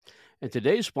And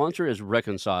today's sponsor is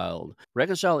Reconciled.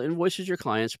 Reconcile invoices your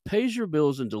clients, pays your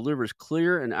bills, and delivers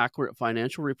clear and accurate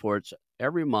financial reports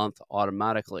every month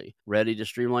automatically. Ready to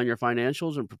streamline your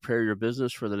financials and prepare your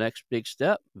business for the next big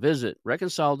step? Visit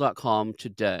reconcile.com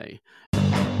today.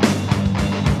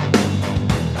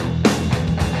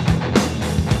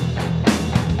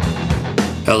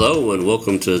 Hello and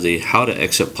welcome to the How to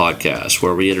Exit podcast,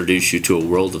 where we introduce you to a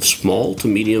world of small to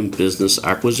medium business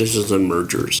acquisitions and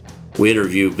mergers. We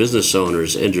interview business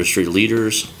owners, industry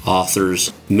leaders,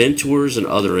 authors, mentors, and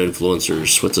other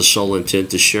influencers with the sole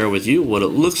intent to share with you what it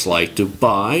looks like to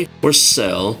buy or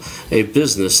sell a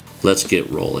business. Let's get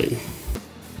rolling.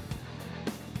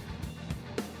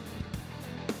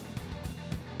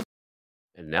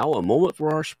 And now a moment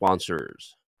for our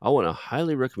sponsors. I want to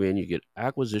highly recommend you get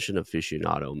Acquisition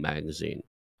Aficionado magazine.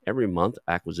 Every month,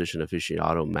 Acquisition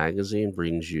Aficionado magazine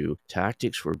brings you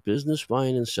tactics for business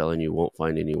buying and selling you won't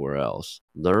find anywhere else.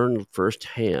 Learn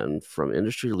firsthand from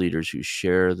industry leaders who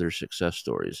share their success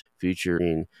stories,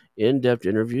 featuring in-depth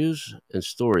interviews and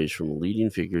stories from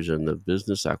leading figures in the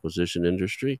business acquisition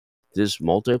industry. This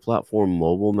multi-platform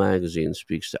mobile magazine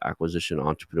speaks to acquisition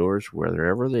entrepreneurs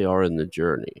wherever they are in the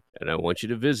journey. And I want you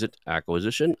to visit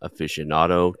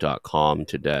acquisitionaficionado.com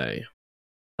today.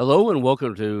 Hello and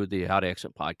welcome to the How to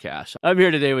Exit podcast. I'm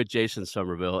here today with Jason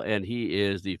Somerville, and he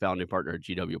is the founding partner at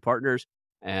GW Partners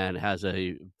and has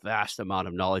a vast amount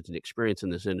of knowledge and experience in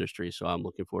this industry. So I'm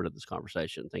looking forward to this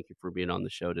conversation. Thank you for being on the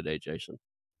show today, Jason.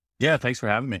 Yeah, thanks for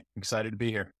having me. Excited to be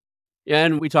here. Yeah,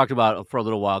 and we talked about for a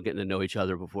little while getting to know each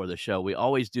other before the show. We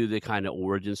always do the kind of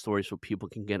origin story so people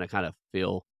can get a kind of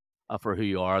feel for who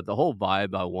you are. The whole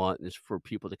vibe I want is for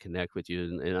people to connect with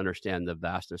you and understand the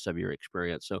vastness of your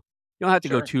experience. So you don't have to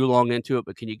go Sure. too long into it,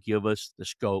 but can you give us the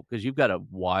scope? Because you've got a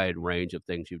wide range of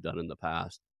things you've done in the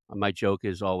past. My joke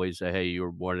is always, hey, you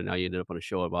were born and now you ended up on a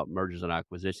show about mergers and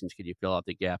acquisitions. Can you fill out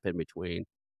the gap in between?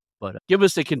 But give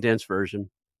us the condensed version.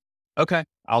 Okay,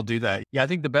 I'll do that. Yeah, I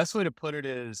think the best way to put it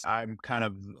is I'm kind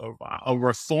of a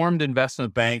reformed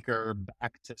investment banker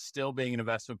back to still being an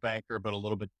investment banker, but a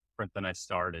little bit different than I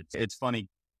started. It's funny.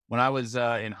 When I was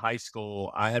in high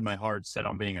school, I had my heart set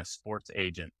on being a sports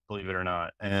agent, believe it or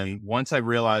not. And once I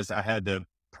realized I had to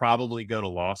probably go to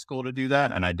law school to do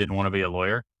that, and I didn't want to be a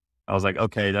lawyer, I was like,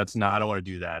 okay, I don't want to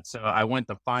do that. So I went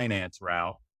the finance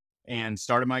route and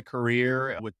started my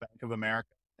career with Bank of America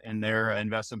in their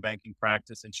investment banking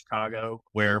practice in Chicago,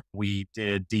 where we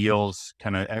did deals,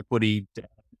 kind of equity,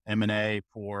 M&A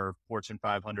for Fortune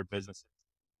 500 businesses.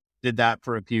 Did that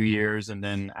for a few years and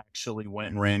then actually went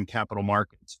and ran capital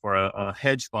markets for a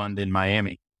hedge fund in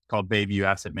Miami called Bayview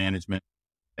Asset Management.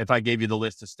 If I gave you the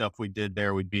list of stuff we did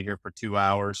there, we'd be here for 2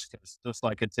 hours because just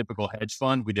like a typical hedge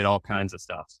fund, we did all kinds of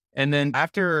stuff. And then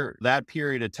after that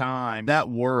period of time, that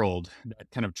world,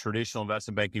 that kind of traditional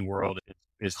investment banking world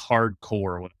is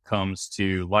hardcore when it comes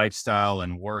to lifestyle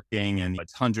and working, and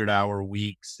it's 100-hour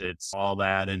weeks. It's all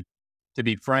that. And to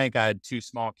be frank, I had 2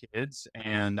 small kids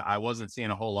and I wasn't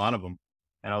seeing a whole lot of them.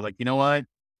 And I was like, you know what?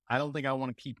 I don't think I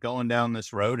want to keep going down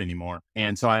this road anymore.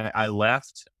 And so I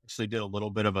left, actually did a little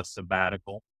bit of a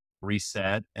sabbatical,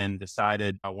 reset, and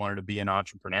decided I wanted to be an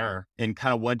entrepreneur and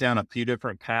kind of went down a few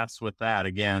different paths with that.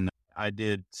 Again, I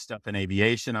did stuff in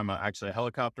aviation. I'm actually a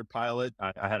helicopter pilot.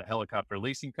 I had a helicopter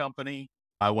leasing company.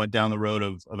 I went down the road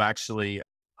of actually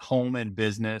home and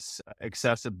business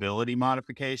accessibility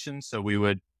modifications. So we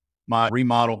would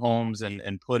remodel homes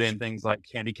and put in things like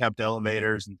handicapped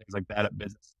elevators and things like that at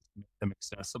businesses to make them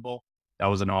accessible. That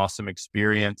was an awesome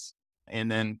experience.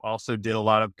 And then also did a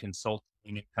lot of consulting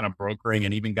and kind of brokering,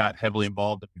 and even got heavily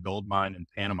involved in the gold mine in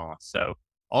Panama. So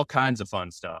all kinds of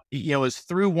fun stuff. It was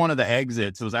through one of the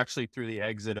exits. It was actually through the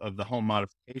exit of the home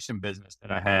modification business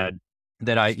that I had,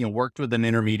 that I worked with an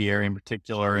intermediary in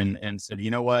particular and said,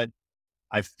 you know what,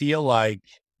 I feel like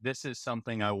this is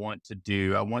something I want to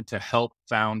do. I want to help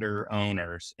founder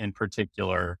owners in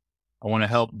particular. I want to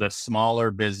help the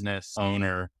smaller business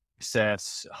owner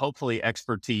access, hopefully,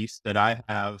 expertise that I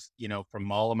have,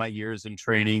 from all of my years in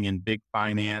training in big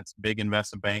finance, big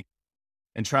investment bank,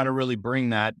 and try to really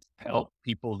bring that to help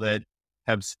people that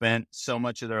have spent so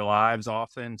much of their lives,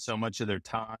 often so much of their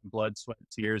time, blood, sweat,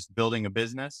 tears, building a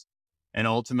business. And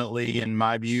ultimately, in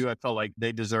my view, I felt like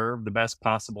they deserve the best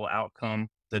possible outcome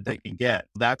that they can get.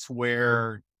 That's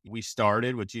where we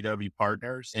started with GW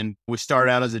Partners. And we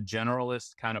started out as a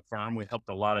generalist kind of firm. We helped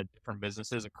a lot of different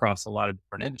businesses across a lot of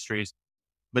different industries,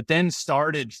 but then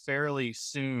started fairly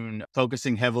soon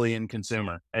focusing heavily in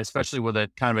consumer, especially with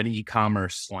a kind of an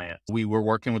e-commerce slant. We were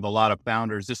working with a lot of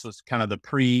founders. This was kind of the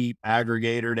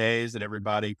pre-aggregator days that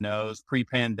everybody knows,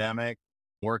 pre-pandemic.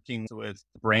 working with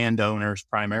brand owners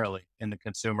primarily in the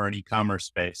consumer and e-commerce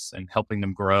space and helping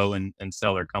them grow and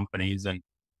sell their companies. And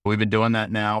we've been doing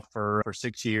that now for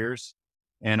 6 years.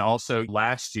 And also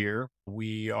last year,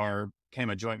 became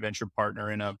a joint venture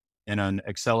partner in an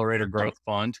accelerator growth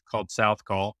fund called South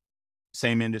Call.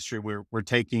 Same industry. We're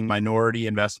taking minority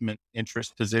investment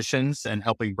interest positions and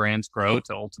helping brands grow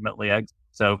to ultimately exit.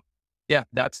 So yeah,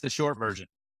 that's the short version.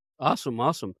 Awesome,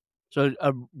 awesome. So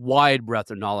a wide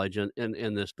breadth of knowledge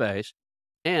in this space.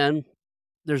 And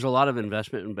there's a lot of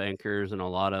investment in bankers and a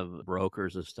lot of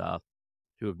brokers and stuff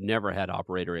who have never had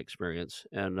operator experience.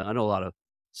 And I know a lot of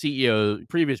CEOs,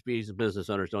 previous business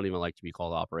owners don't even like to be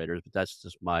called operators, but that's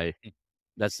just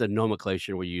that's the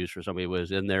nomenclature we use for somebody who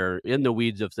was in the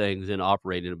weeds of things and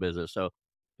operating a business. So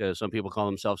some people call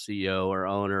themselves CEO or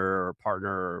owner or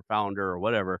partner or founder or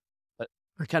whatever, but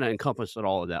they kind of encompass it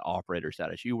all of that operator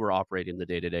status. You were operating the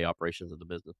day-to-day operations of the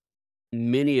business.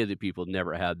 Many of the people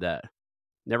never had that,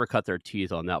 never cut their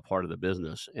teeth on that part of the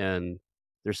business. And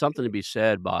there's something to be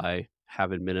said by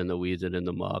having been in the weeds and in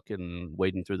the muck and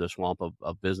wading through the swamp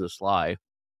of business life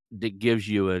that gives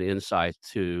you an insight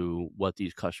to what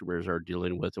these customers are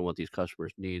dealing with and what these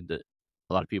customers need that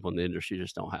a lot of people in the industry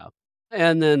just don't have.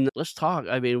 And then let's talk.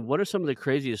 I mean, what are some of the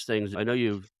craziest things? I know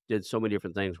you've did so many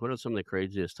different things. What are some of the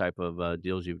craziest type of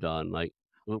deals you've done? Like,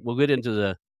 we'll get into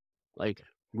the like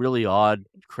really odd,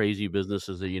 crazy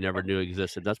businesses that you never knew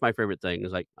existed. That's my favorite thing.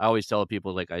 Is like I always tell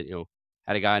people, like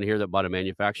had a guy in here that bought a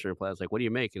manufacturing plant. I was like, "What do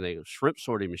you make?" And they go, "Shrimp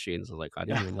sorting machines." I was like, "I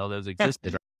didn't even know those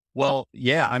existed." Well,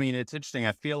 yeah, I mean, it's interesting.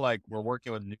 I feel like we're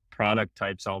working with new product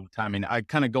types all the time. I mean, I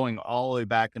kind of going all the way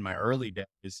back in my early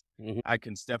days, Mhm. I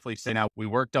can definitely say now we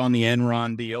worked on the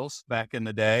Enron deals back in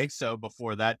the day. So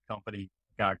before that company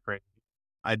got crazy,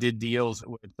 I did deals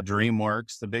with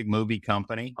DreamWorks, the big movie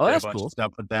company. Oh, Did a that's bunch cool. of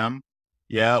stuff with them.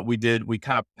 Yeah, we did. We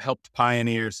kind of helped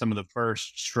pioneer some of the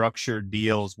first structured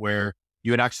deals where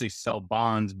you would actually sell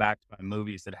bonds backed by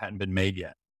movies that hadn't been made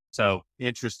yet. So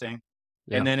interesting.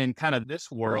 Yeah. And then in kind of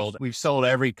this world, we've sold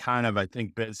every kind of, I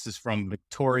think, business from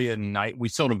we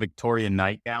sold a Victorian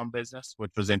nightgown business,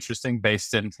 which was interesting,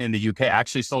 based in the UK.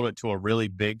 Actually sold it to a really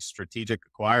big strategic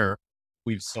acquirer.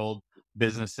 We've sold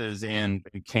businesses in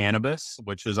cannabis,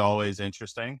 which is always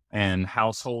interesting, and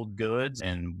household goods.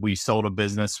 And we sold a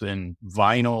business in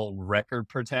vinyl record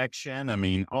protection. I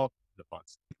mean, all the fun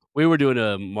stuff. We were doing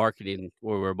a marketing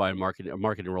where we were buying a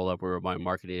marketing roll up. We were buying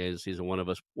marketing agencies, and one of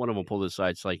them pulled aside.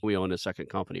 It's like we own a second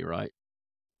company, right?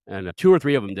 And 2 or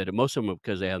 3 of them did it. Most of them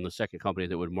because they had the second company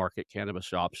that would market cannabis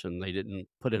shops, and they didn't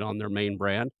put it on their main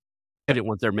brand. They didn't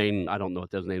want their main. I don't know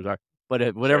what those names are,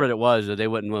 but whatever Sure. it was, they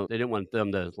didn't want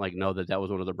them to like know that that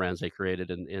was one of the brands they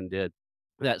created and did.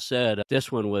 That said, this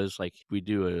one was like we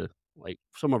do like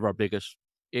some of our biggest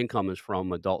income is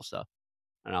from adult stuff.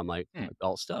 And I'm like, Hmm.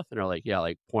 "Adult stuff?" And they're like, "Yeah,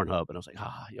 like Pornhub." And I was like,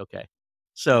 "Ah, okay."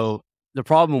 So, the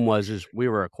problem is we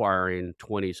were acquiring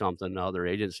 20 something other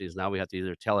agencies. Now we have to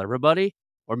either tell everybody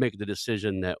or make the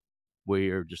decision that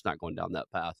we're just not going down that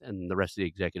path. And the rest of the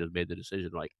executives made the decision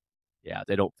like, yeah,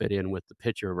 they don't fit in with the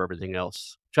picture of everything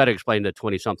else. Try to explain to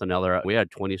 20 something other we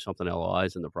had 20 something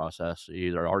LOIs in the process,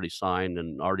 either already signed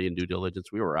and already in due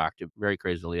diligence. We were active, very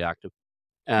crazily active.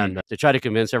 And Hmm. to try to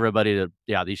convince everybody that,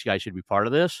 yeah, these guys should be part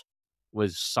of this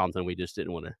was something we just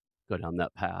didn't wanna go down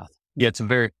that path. Yeah, it's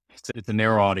a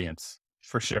narrow audience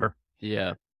for sure.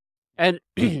 Yeah. And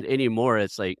anymore,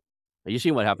 it's like you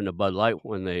see what happened to Bud Light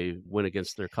when they went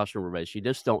against their customer base. You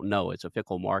just don't know. It's a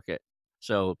fickle market.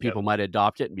 So Yep. people might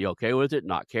adopt it and be okay with it,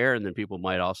 not care, and then people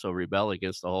might also rebel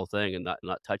against the whole thing and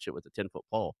not touch it with a 10-foot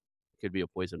pole. It could be a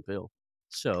poison pill.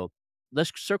 So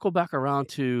let's circle back around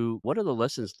to what are the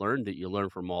lessons learned that you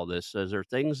learned from all this? Is there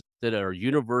things that are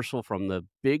universal from the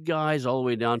big guys all the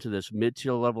way down to this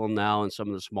mid-tier level now and some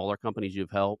of the smaller companies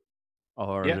you've helped?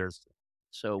 Or Yeah. there's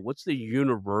so what's the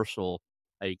universal,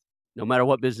 like, no matter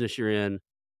what business you're in,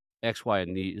 X, Y,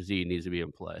 and Z needs to be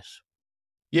in place?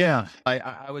 Yeah,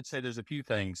 I would say there's a few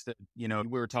things that, we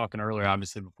were talking earlier,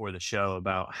 obviously before the show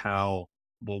about how,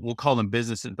 well, we'll call them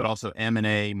businesses, but also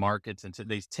M&A markets. And so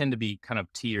they tend to be kind of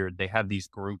tiered. They have these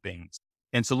groupings.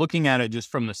 And so looking at it just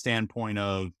from the standpoint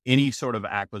of any sort of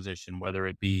acquisition, whether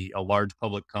it be a large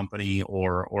public company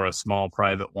or a small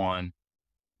private one,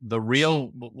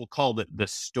 we'll call it the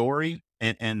story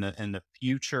and the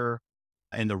future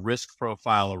and the risk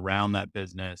profile around that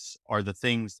business are the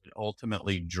things that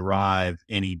ultimately drive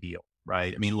any deal,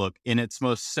 right? I mean, look, in its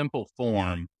most simple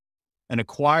form, an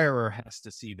acquirer has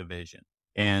to see the vision.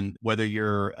 And whether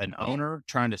you're an owner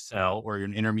trying to sell or you're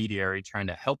an intermediary trying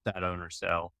to help that owner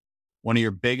sell, one of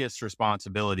your biggest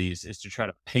responsibilities is to try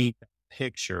to paint that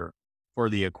picture for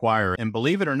the acquirer. And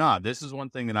believe it or not, this is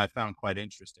one thing that I found quite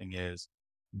interesting is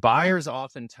Buyers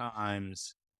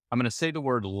oftentimes, I'm going to say the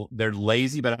word, they're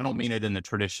lazy, but I don't mean it in the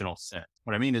traditional sense.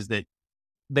 What I mean is that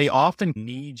they often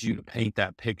need you to paint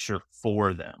that picture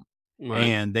for them. Right.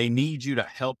 And they need you to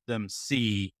help them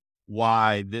see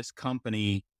why this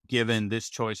company, given this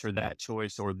choice or that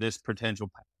choice or this potential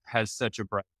has such a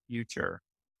bright future.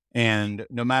 And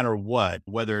no matter what,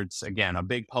 whether it's again, a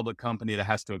big public company that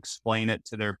has to explain it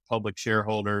to their public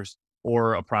shareholders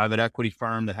or a private equity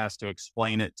firm that has to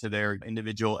explain it to their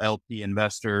individual LP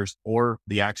investors or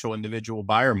the actual individual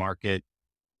buyer market,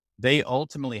 they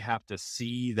ultimately have to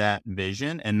see that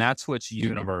vision. And that's what's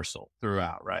universal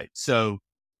throughout, right? So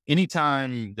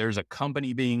anytime there's a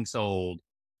company being sold,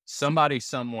 somebody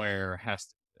somewhere has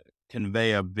to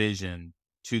convey a vision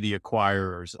to the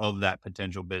acquirers of that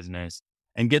potential business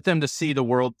and get them to see the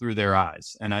world through their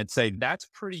eyes. And I'd say that's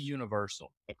pretty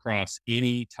universal across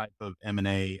any type of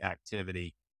M&A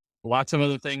activity. Lots of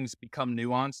other things become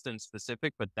nuanced and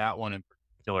specific, but that one in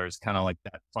particular is kind of like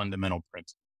that fundamental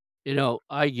principle.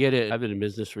 I get it. I've been in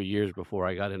business for years before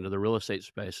I got into the real estate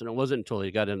space. And it wasn't until I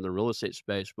got into the real estate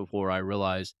space before I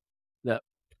realized that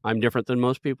I'm different than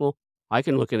most people. I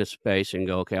can look in a space and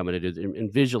go, okay, I'm going to do,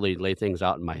 and visually lay things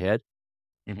out in my head.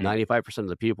 Hmm. 95% of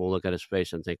the people look at a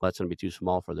space and think, that's going to be too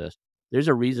small for this. There's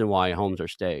a reason why homes are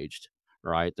staged,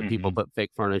 right? The people Hmm. put fake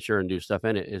furniture and do stuff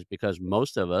in it is because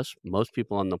most of us, most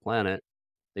people on the planet,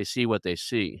 they see what they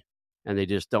see, and they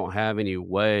just don't have any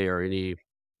way or any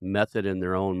method in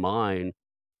their own mind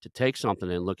to take something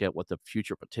and look at what the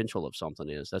future potential of something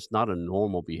is. That's not a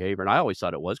normal behavior. And I always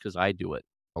thought it was because I do it.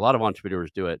 A lot of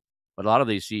entrepreneurs do it, but a lot of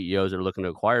these CEOs that are looking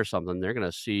to acquire something, they're going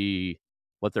to see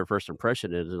what their first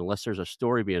impression is. And unless there's a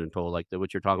story being told, like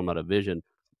what you're talking about, a vision,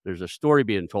 there's a story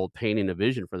being told, painting a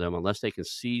vision for them. Unless they can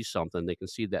see something, they can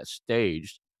see that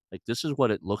staged, like this is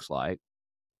what it looks like,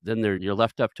 then you're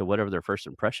left up to whatever their first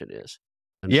impression is.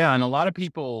 And Yeah. And a lot of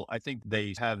people, I think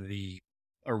they have the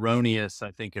erroneous,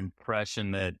 I think,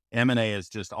 impression that M&A is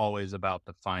just always about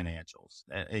the financials.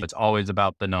 It's always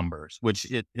about the numbers,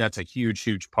 which that's a huge,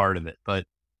 huge part of it. But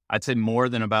I'd say more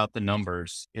than about the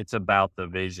numbers, it's about the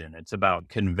vision. It's about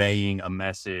conveying a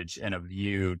message and a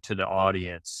view to the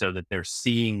audience so that they're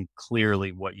seeing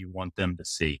clearly what you want them to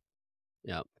see.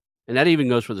 yeah. And that even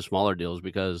goes for the smaller deals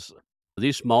because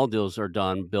these small deals are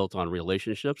built on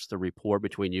relationships, the rapport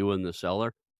between you and the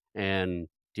seller. And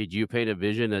did you paint a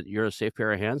vision that you're a safe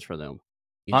pair of hands for them?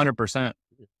 You- 100%.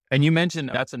 And you mentioned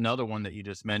that's another one that you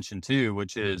just mentioned too,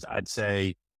 which is I'd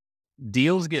say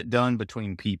deals get done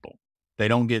between people. They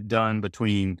don't get done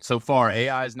between, so far,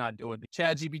 AI is not doing,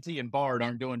 ChatGPT and Bard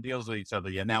aren't doing deals with each other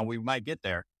yet. Now we might get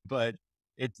there, but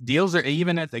it's deals are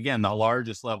even at, again, the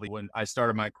largest level. When I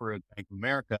started my career at Bank of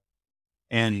America,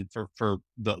 and for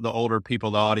the older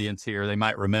people, the audience here, they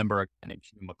might remember a guy named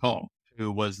Hugh McCall,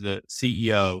 who was the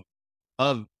CEO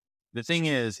of, the thing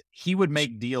is, he would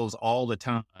make deals all the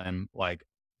time, like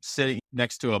sitting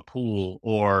next to a pool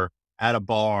or at a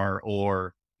bar,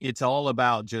 or it's all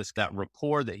about just that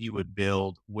rapport that you would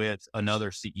build with another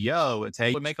CEO. It's, hey,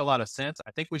 it would make a lot of sense.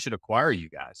 I think we should acquire you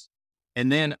guys. And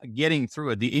then getting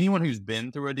through anyone who's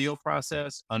been through a deal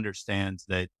process understands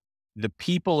that the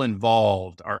people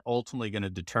involved are ultimately going to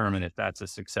determine if that's a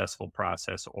successful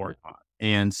process or not.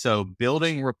 And so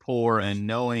building rapport and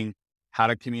knowing how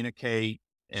to communicate,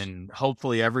 and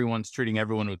hopefully everyone's treating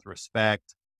everyone with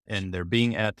respect and they're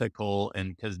being ethical,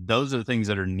 and because those are the things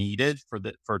that are needed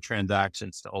for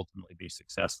transactions to ultimately be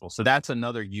successful. So that's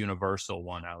another universal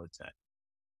one, I would say.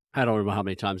 I don't remember how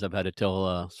many times I've had to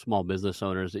tell small business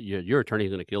owners that your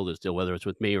attorney's going to kill this deal, whether it's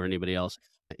with me or anybody else.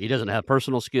 He doesn't have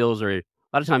personal skills, or a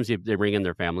lot of times they bring in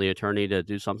their family attorney to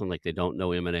do something like they don't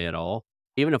know M&A at all.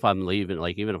 Even if I'm leaving,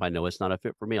 like even if I know it's not a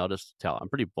fit for me, I'll just tell. I'm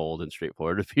pretty bold and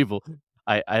straightforward to people.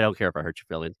 I don't care if I hurt your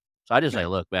feelings. So I just say, Yeah.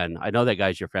 look, man, I know that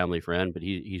guy's your family friend, but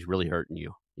he's really hurting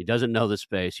you. He doesn't know the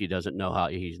space. He doesn't know how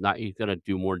he's going to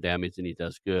do more damage than he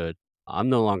does good. I'm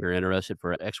no longer interested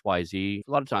for XYZ.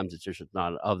 A lot of times it's just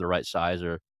not of the right size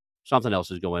or something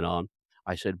else is going on.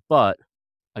 I said, but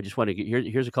I just want to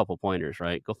here's a couple pointers,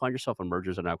 right? Go find yourself a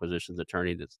mergers and acquisitions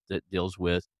attorney that deals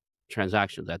with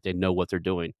transactions, that they know what they're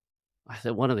doing. I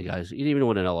said, one of the guys, he didn't even know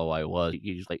what an LOI was.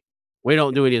 He's like, we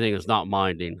don't do anything that's not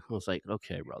minding. I was like,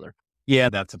 okay, brother. Yeah,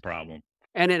 that's a problem.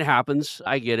 And it happens.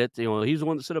 I get it. He's the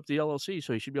one that set up the LLC,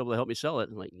 so he should be able to help me sell it.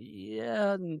 I'm like,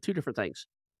 yeah, two different things,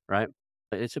 right?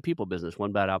 It's a people business.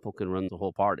 One bad apple can run the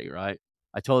whole party, right?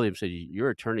 I told him, said, your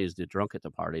attorney is the drunk at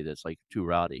the party that's like too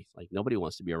rowdy. Like nobody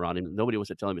wants to be around him. Nobody wants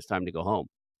to tell him it's time to go home.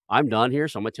 I'm done here,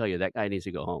 so I'm gonna tell you that guy needs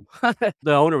to go home.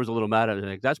 The owner was a little mad at me,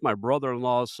 like, that's my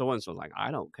brother-in-law, so and so. Like,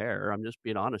 I don't care. I'm just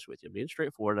being honest with you, being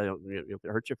straightforward. I don't, if it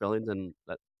hurts your feelings, then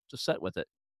just set with it.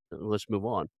 Let's move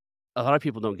on. a lot of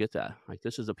people don't get that. Like,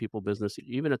 this is a people business,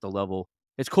 even at the level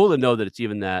it's cool to know that it's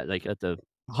even that, like, at the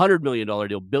 $100 million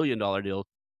deal, $1 billion deal,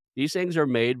 these things are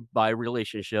made by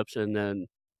relationships, and then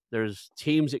there's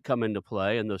teams that come into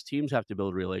play, and those teams have to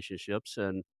build relationships,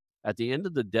 and at the end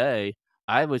of the day,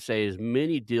 I would say as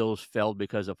many deals failed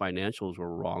because the financials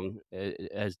were wrong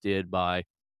as did by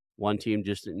one team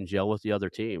just didn't gel with the other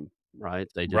team, right?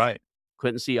 They just Right.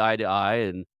 couldn't see eye to eye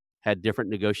and had different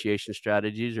negotiation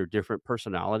strategies or different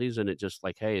personalities, and it just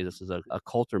like, "Hey, this is a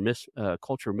culture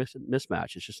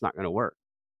mismatch. It's just not gonna work."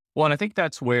 Well, and I think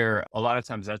that's where a lot of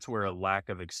times that's where a lack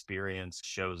of experience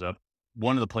shows up.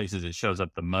 One of the places it shows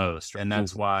up the most. And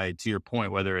that's Mhm. why, to your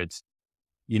point, whether it's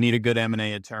you need a good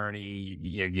M&A attorney,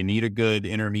 you need a good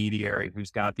intermediary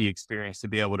who's got the experience to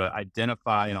be able to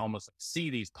identify and almost see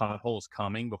these potholes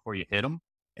coming before you hit them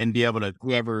and be able to,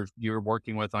 whoever you're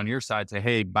working with on your side, say,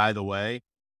 hey, by the way,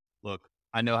 look,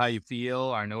 I know how you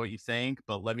feel, I know what you think,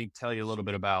 but let me tell you a little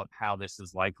bit about how this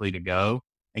is likely to go.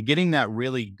 And getting that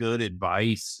really good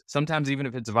advice, sometimes even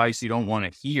if it's advice you don't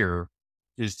want to hear,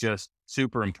 is just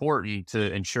super important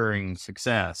to ensuring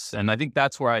success. And I think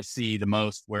that's where I see the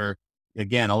most, where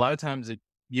again, a lot of times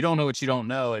you don't know what you don't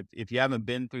know. If you haven't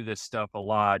been through this stuff a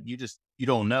lot, you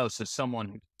don't know. So someone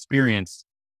who's experienced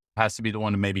has to be the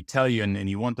one to maybe tell you. And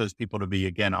you want those people to be,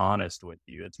 again, honest with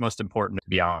you. It's most important to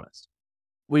be honest.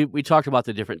 We talked about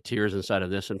the different tiers inside of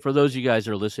this, and for those of you guys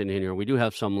that are listening in here, we do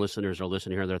have some listeners that are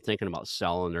listening here, they're thinking about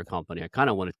selling their company. I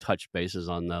kinda wanna touch bases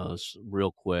on those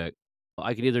real quick.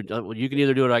 I can either well, you can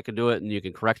either do it, I can do it, and you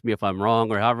can correct me if I'm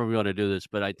wrong or however we wanna do this,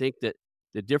 but I think that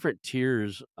the different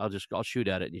tiers, I'll shoot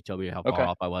at it and you tell me how far Okay.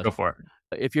 off I was. Go for it.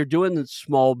 If you're doing the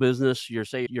small business,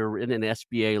 you're in an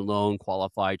SBA loan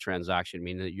qualified transaction,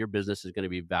 meaning that your business is gonna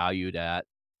be valued at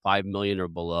 5 million or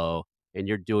below, and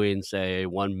you're doing, say,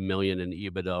 1 million in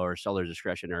EBITDA or seller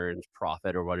discretion earnings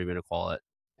profit or whatever you wanna call it,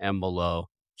 and below,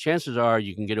 chances are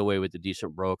you can get away with a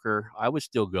decent broker. I would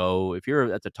still go if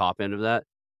you're at the top end of that,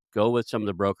 go with some of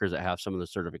the brokers that have some of the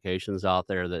certifications out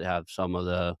there that have some of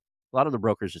the a lot of the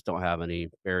brokers just don't have any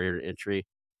barrier to entry.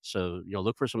 So,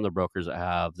 look for some of the brokers that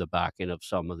have the backing of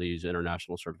some of these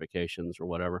international certifications or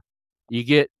whatever. You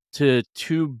get to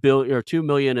 2 billion or 2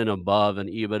 million and above in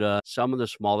EBITDA. Some of the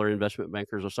smaller investment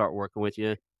bankers will start working with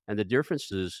you. And the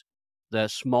difference is that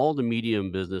small to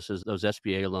medium businesses, those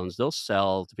SBA loans, they'll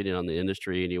sell, depending on the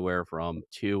industry, anywhere from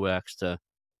 2x to,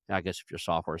 I guess if you're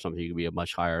software or something, you can be a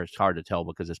much higher. It's hard to tell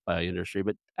because it's by industry,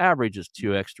 but average is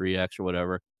 2x, 3x or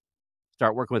whatever.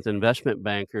 Start working with investment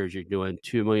bankers, you're doing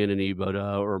 2 million in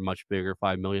EBITDA or much bigger,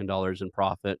 $5 million in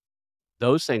profit.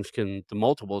 Those things can the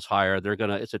multiples higher,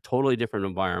 it's a totally different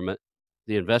environment.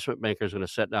 The investment banker is gonna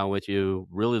sit down with you,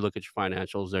 really look at your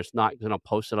financials. There's not gonna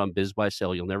post it on Biz by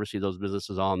Sale. You'll never see those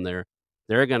businesses on there.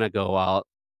 They're gonna go out,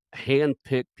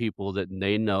 handpick people that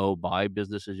they know buy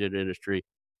businesses in the industry,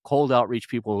 cold outreach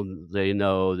people they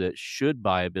know that should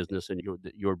buy a business in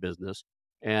your business,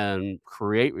 and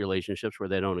create relationships where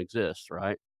they don't exist,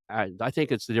 right? I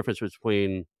think it's the difference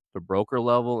between the broker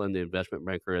level and the investment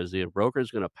banker is the broker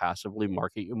is gonna passively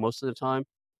market you most of the time,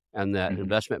 and that Mhm.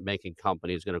 investment banking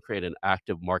company is gonna create an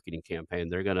active marketing campaign.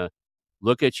 They're gonna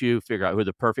look at you, figure out who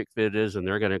the perfect fit is, and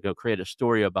they're gonna go create a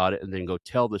story about it and then go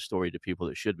tell the story to people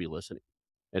that should be listening.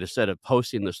 And instead of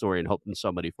posting the story and hoping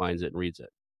somebody finds it and reads it.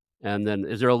 And then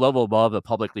is there a level above a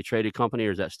publicly traded company,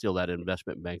 or is that still that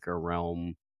investment banker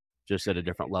realm, just at a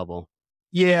different level?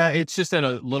 Yeah, it's just at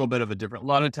a little bit of a different, a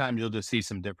lot of times you'll just see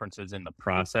some differences in the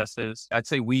processes. I'd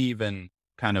say we even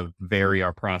kind of vary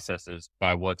our processes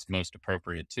by what's most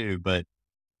appropriate too, but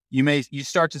you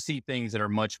start to see things that are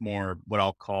much more what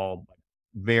I'll call like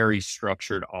very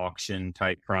structured auction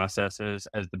type processes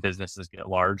as the businesses get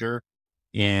larger.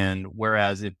 And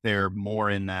whereas if they're more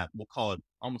in that, we'll call it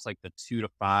almost like the 2 to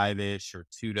 5 ish or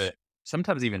two to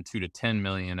sometimes even 2 to 10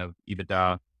 million of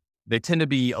EBITDA, they tend to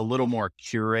be a little more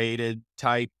curated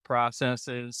type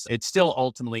processes. It still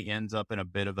ultimately ends up in a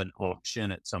bit of an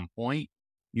auction at some point,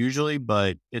 usually,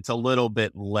 but it's a little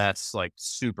bit less like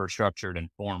super structured and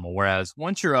formal. Whereas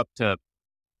once you're up to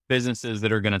businesses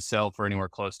that are going to sell for anywhere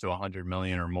close to 100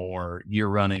 million or more, you're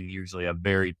running usually a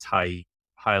very tight,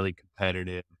 highly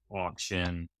competitive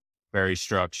auction, very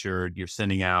structured. You're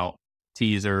sending out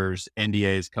teasers,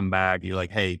 NDAs come back. You're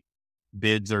like, hey,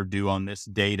 bids are due on this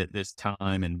date at this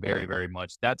time. And very, very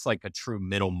much that's like a true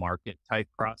middle market type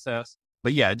process.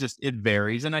 But yeah, it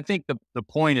varies. And I think the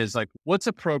point is like, what's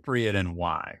appropriate and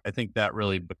why? I think that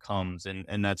really becomes,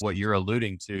 and that's what you're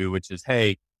alluding to, which is,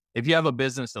 hey, if you have a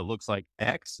business that looks like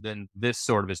X, then this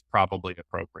sort of is probably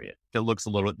appropriate. If it looks a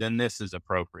little, then this is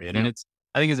appropriate. And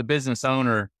I think as a business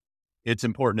owner, it's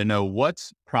important to know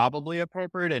what's probably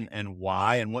appropriate and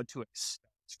why and what to expect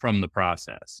from the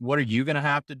process. What are you going to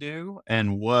have to do?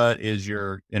 And what is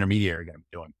your intermediary going to be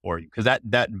doing for you? Because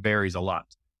that varies a lot.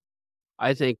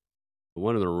 I think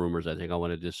one of the rumors I think I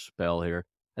want to dispel here.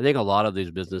 I think a lot of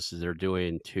these businesses are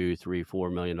doing $2, 3,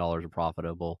 $4 million of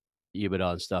profitable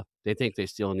EBITDA and stuff. They think they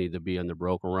still need to be in the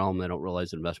broker realm. They don't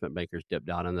realize investment bankers dip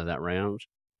down into that range,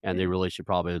 and they really should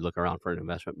probably look around for an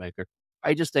investment banker.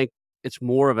 I just think it's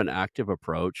more of an active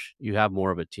approach. You have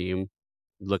more of a team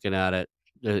looking at it.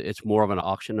 It's more of an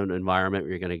auction environment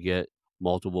where you're going to get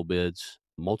multiple bids,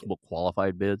 multiple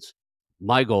qualified bids.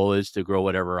 My goal is to grow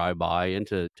whatever I buy and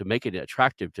to make it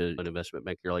attractive to an investment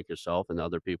banker like yourself and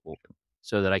other people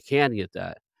so that I can get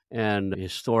that. And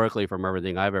historically, from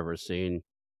everything I've ever seen,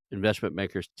 investment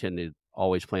bankers tend to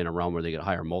always play in a realm where they get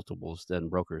higher multiples than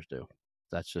brokers do.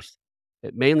 That's just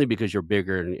mainly because you're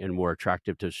bigger and more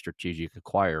attractive to strategic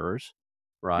acquirers,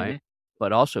 right? Mhm.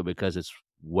 But also because it's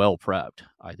well prepped.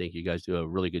 I think you guys do a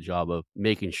really good job of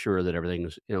making sure that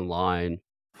everything's in line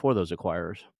for those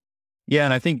acquirers. Yeah,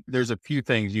 and I think there's a few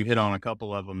things you hit on a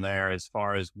couple of them there as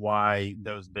far as why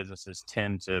those businesses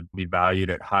tend to be valued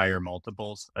at higher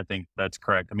multiples. I think that's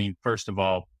correct. I mean, first of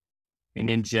all, and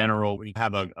in general, we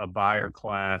have a buyer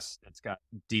class that's got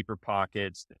deeper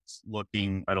pockets, that's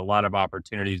looking at a lot of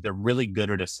opportunities. They're really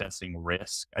good at assessing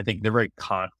risk. I think they're very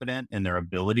confident in their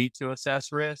ability to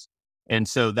assess risk. And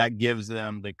so that gives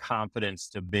them the confidence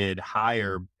to bid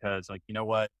higher because, like, you know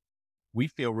what? We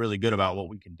feel really good about what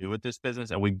we can do with this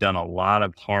business. And we've done a lot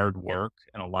of hard work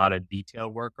and a lot of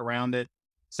detailed work around it.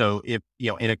 So if,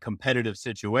 in a competitive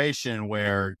situation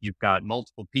where you've got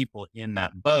multiple people in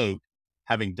that boat,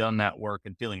 having done that work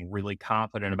and feeling really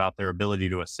confident about their ability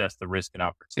to assess the risk and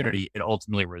opportunity, it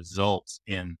ultimately results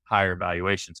in higher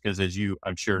valuations. Because as you,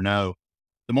 I'm sure know,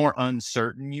 the more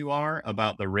uncertain you are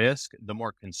about the risk, the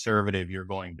more conservative you're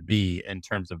going to be in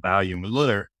terms of value.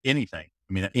 Literally anything.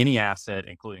 I mean, any asset,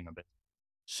 including a business.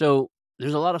 So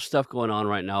there's a lot of stuff going on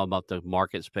right now about the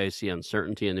market space, the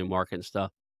uncertainty in the market and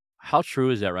stuff. How true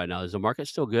is that right now? Is the market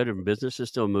still good and businesses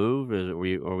still move?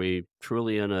 Are we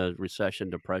truly in a recession,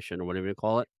 depression, or whatever you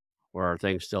call it? Or are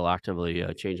things still actively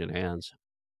changing hands?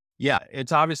 Yeah,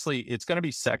 it's going to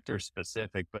be sector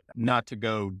specific, but not to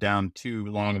go down too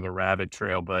long of a rabbit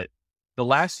trail. But the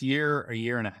last year, a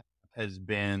year and a half has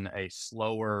been a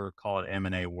slower, call it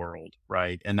M&A world,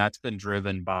 right? And that's been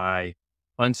driven by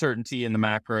uncertainty in the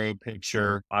macro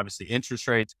picture. Obviously, interest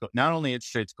rates, not only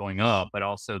interest rates going up, but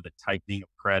also the tightening of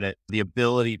credit. The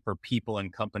ability for people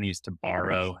and companies to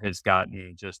borrow has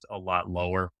gotten just a lot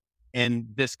lower. And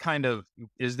this kind of,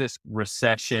 is this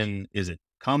recession? Is it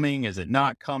coming? Is it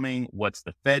not coming? What's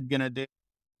the Fed going to do?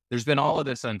 There's been all of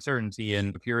this uncertainty.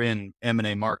 And if you're in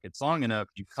M&A markets long enough,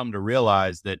 you come to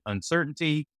realize that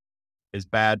uncertainty is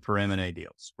bad for M&A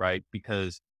deals, right?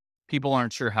 Because people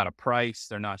aren't sure how to price.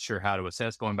 They're not sure how to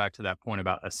assess. Going back to that point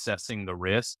about assessing the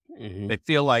risk, Hmm. they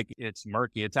feel like it's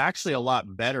murky. It's actually a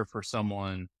lot better for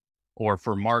someone or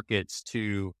for markets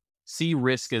to see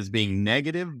risk as being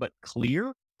negative, but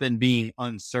clear than being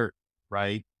uncertain,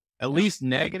 right? At Yeah. least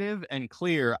negative and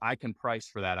clear, I can price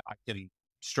for that. I can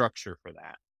structure for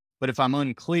that. But if I'm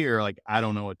unclear, like I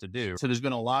don't know what to do. So there's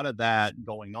been a lot of that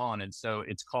going on. And so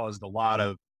it's caused a lot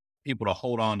of people to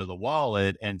hold on to the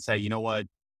wallet and say, you know what?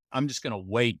 I'm just going to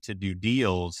wait to do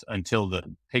deals until the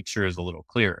picture is a little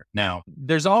clearer. Now,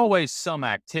 there's always some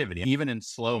activity, even in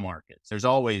slow markets. There's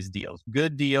always deals,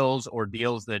 good deals or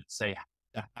deals that say have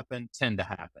to happen, tend to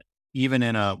happen, even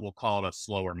in we'll call it a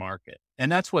slower market. And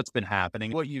that's what's been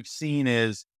happening. What you've seen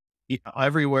is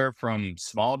everywhere from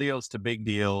small deals to big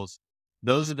deals.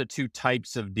 Those are the two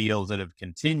types of deals that have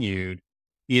continued,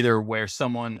 either where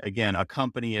someone, again, a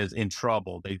company is in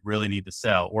trouble, they really need to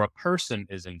sell, or a person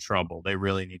is in trouble, they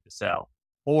really need to sell,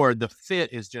 or the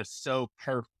fit is just so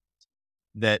perfect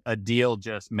that a deal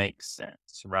just makes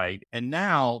sense, right? And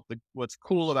now, what's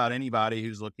cool about anybody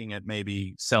who's looking at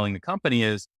maybe selling the company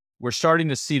is we're starting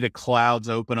to see the clouds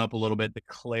open up a little bit. The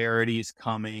clarity is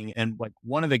coming. And like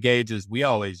one of the gauges we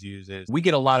always use is we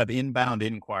get a lot of inbound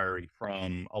inquiry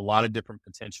from a lot of different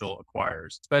potential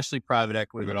acquirers, especially private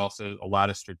equity, but also a lot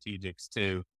of strategics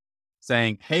too,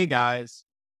 saying, hey guys,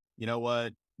 you know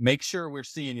what? Make sure we're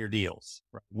seeing your deals.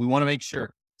 Right? We want to make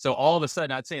sure. So all of a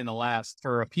sudden, I'd say in the last,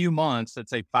 for a few months, let's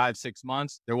say 5, 6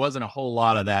 months, there wasn't a whole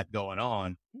lot of that going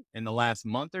on. In the last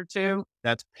month or two,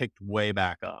 that's picked way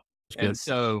back up. That's And good.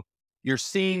 so you're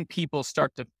seeing people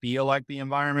start to feel like the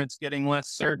environment's getting less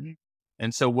certain.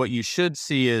 And so what you should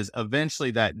see is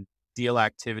eventually that deal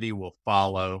activity will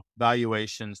follow.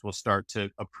 Valuations will start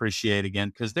to appreciate again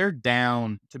because they're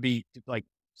down to be like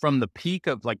from the peak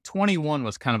of like 21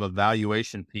 was kind of a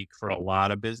valuation peak for a lot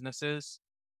of businesses.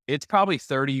 it's probably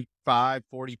 35,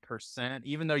 40%,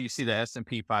 even though you see the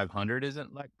S&P 500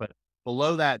 isn't like, but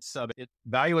below that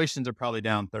valuations are probably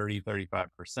down 30,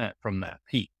 35% from that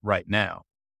peak right now.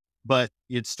 But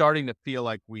it's starting to feel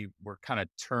like we're kind of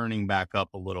turning back up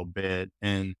a little bit.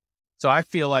 And so I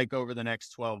feel like over the next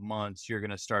 12 months, you're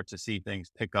going to start to see things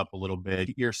pick up a little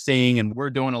bit. You're seeing, and we're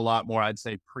doing a lot more, I'd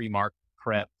say, pre-market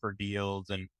prep for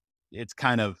deals. And it's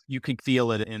kind of, you can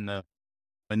feel it in the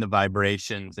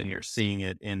vibrations, and you're seeing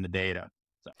it in the data.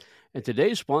 So. And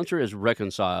today's sponsor is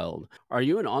Reconciled. Are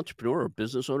you an entrepreneur or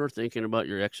business owner thinking about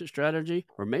your exit strategy?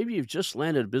 Or maybe you've just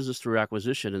landed a business through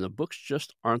acquisition and the books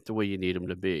just aren't the way you need them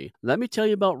to be. Let me tell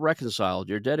you about Reconciled,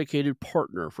 your dedicated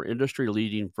partner for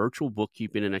industry-leading virtual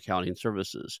bookkeeping and accounting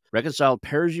services. Reconciled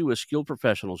pairs you with skilled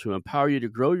professionals who empower you to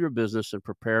grow your business and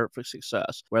prepare it for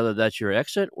success, whether that's your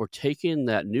exit or taking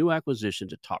that new acquisition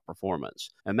to top performance.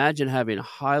 Imagine having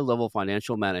high-level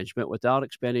financial management without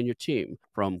expanding your team.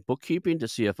 From bookkeeping to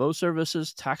CFO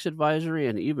services, tax advisory,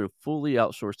 and even fully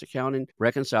outsourced accounting,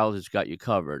 Reconciled has got you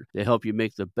covered. They help you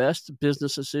make the best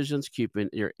business decisions, keeping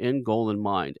your end goal in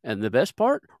mind. And the best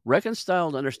part?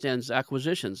 Reconciled understands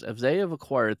acquisitions, as they have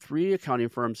acquired 3 accounting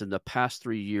firms in the past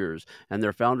 3 years, and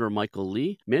their founder, Michael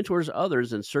Lee, mentors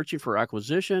others in searching for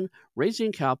acquisition,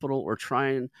 raising capital, or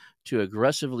trying to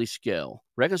aggressively scale.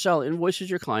 Reconcile invoices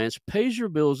your clients, pays your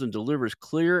bills, and delivers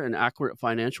clear and accurate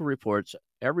financial reports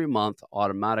every month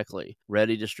automatically.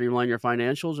 Ready to streamline your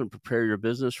financials and prepare your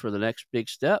business for the next big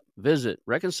step? Visit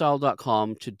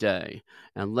reconcile.com today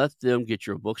and let them get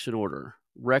your books in order.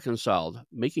 Reconciled,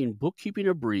 making bookkeeping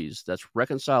a breeze. That's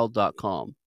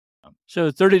reconciled.com. So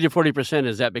 30 to 40%,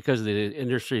 is that because of the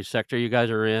industry sector you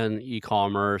guys are in,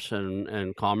 e-commerce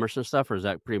and commerce and stuff, or is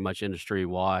that pretty much industry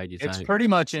wide, you It's think?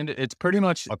 it's pretty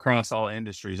much across all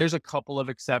industries. There's a couple of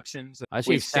exceptions. I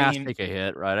seen We've SaaS seen, take a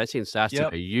hit, right? I seen SaaS take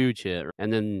yep, a huge hit.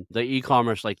 And then the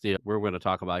e-commerce, like we're going to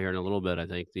talk about here in a little bit, I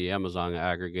think the Amazon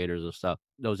aggregators and stuff,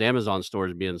 those Amazon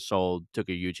stores being sold took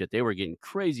a huge hit. They were getting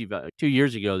crazy value. 2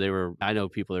 years ago, I know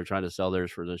people are trying to sell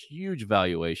theirs for this huge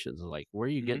valuations. Like, where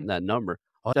are you getting that number?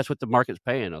 Oh, that's what the market's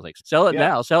paying. I was like, sell it yeah.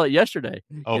 now, sell it yesterday.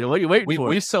 Oh, What are you waiting we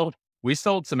for? we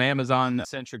sold some Amazon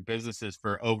centric businesses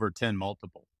for over 10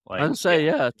 multiple. I Like, would say,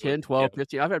 yeah, yeah, 10, 12,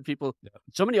 15. I've had people, yeah,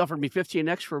 somebody offered me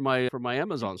 15x for my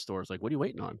Amazon stores. Like, what are you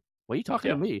waiting on? What are you talking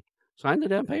to yeah. me? Sign the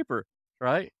damn paper,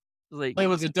 right? Like, It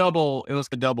was a double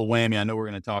whammy. I know we're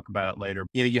going to talk about it later.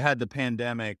 You had the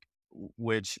pandemic,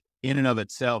 which in and of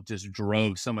itself just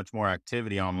drove so much more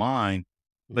activity online.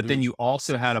 But mhm, then you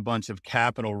also had a bunch of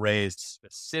capital raised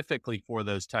specifically for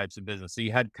those types of business. So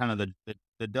you had kind of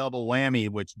the double whammy,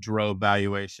 which drove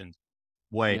valuations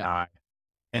way yeah. high,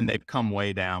 and they've come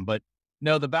way down. But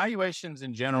no, the valuations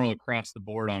in general across the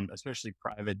board on especially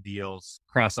private deals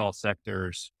across all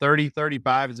sectors, 30,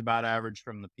 35 is about average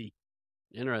from the peak.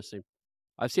 Interesting.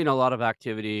 I've seen a lot of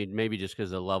activity, maybe just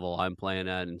because of the level I'm playing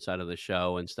at inside of the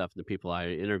show and stuff, the people I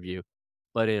interview,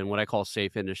 but in what I call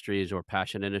safe industries or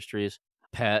passion industries,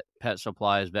 pet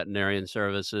supplies, veterinarian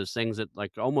services, things that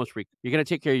like almost you're going to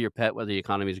take care of your pet, whether the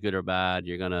economy is good or bad.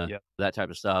 You're going to Yep. that type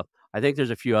of stuff. I think there's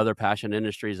a few other passion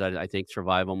industries that I think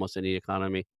survive almost any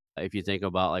economy. If you think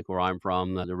about like where I'm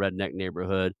from, the redneck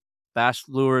neighborhood, bass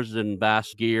lures and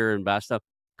bass gear and bass stuff.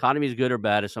 Economy is good or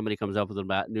bad. If somebody comes up with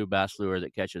a new bass lure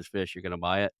that catches fish, you're going to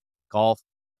buy it. Golf,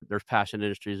 there's passion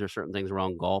industries. There's certain things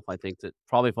around golf, I think, that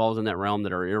probably falls in that realm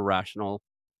that are irrational.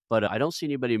 But I don't see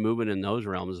anybody moving in those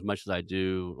realms as much as I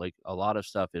do like a lot of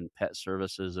stuff in pet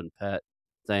services and pet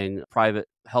thing, private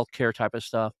healthcare type of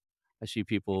stuff. I see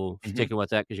people Mhm. sticking with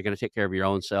that because you're going to take care of your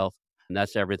own self. And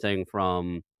that's everything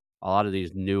from a lot of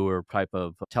these newer type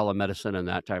of telemedicine and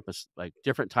that type of like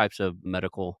different types of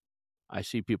medical. I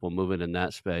see people moving in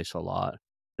that space a lot.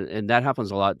 And that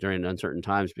happens a lot during uncertain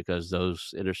times because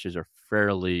those industries are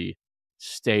fairly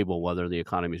stable, whether the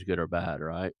economy is good or bad,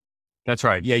 right? That's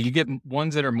right. Yeah, you get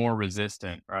ones that are more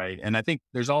resistant, right? And I think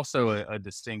there's also a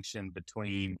distinction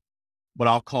between what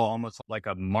I'll call almost like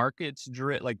a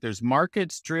like there's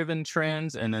markets driven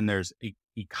trends and then there's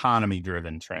economy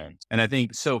driven trends. And I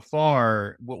think so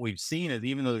far what we've seen is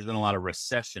even though there's been a lot of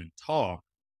recession talk,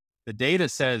 the data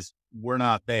says we're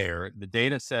not there. The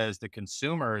data says the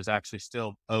consumer is actually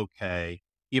still okay,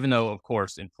 even though, of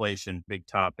course, inflation, big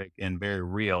topic and very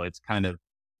real. It's kind of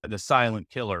the silent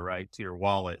killer, right, to your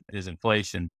wallet is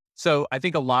inflation. So I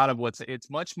think a lot of it's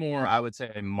much more, I would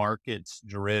say, a markets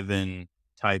driven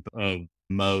type of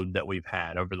mode that we've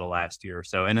had over the last year or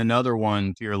so. And another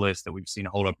one to your list that we've seen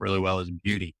hold up really well is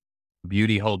beauty.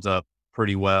 Beauty holds up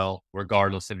pretty well,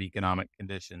 regardless of economic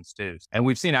conditions too. And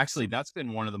we've seen actually that's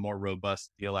been one of the more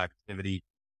robust deal activity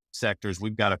sectors.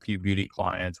 We've got a few beauty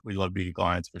clients. We love beauty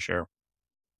clients for sure.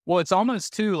 Well, it's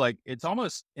almost too like it's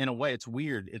almost in a way it's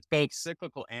weird. It's both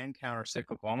cyclical and counter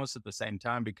cyclical almost at the same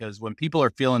time because when people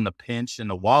are feeling the pinch in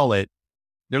the wallet,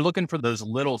 they're looking for those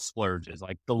little splurges,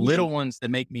 like the little ones that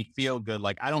make me feel good.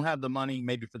 Like I don't have the money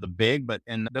maybe for the big, but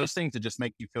and those things that just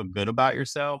make you feel good about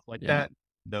yourself like Yeah. that,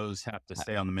 those have to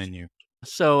stay on the menu.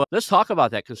 So let's talk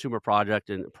about that consumer project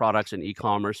and products and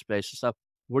e-commerce space and stuff.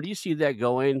 Where do you see that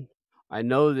going? I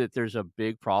know that there's a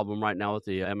big problem right now with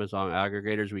the Amazon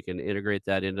aggregators. We can integrate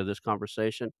that into this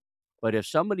conversation. But if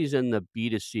somebody's in the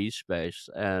B2C space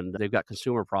and they've got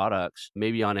consumer products,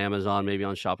 maybe on Amazon, maybe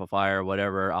on Shopify or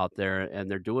whatever out there,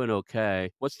 and they're doing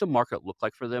okay, what's the market look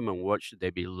like for them and what should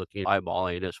they be looking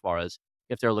eyeballing as far as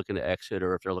if they're looking to exit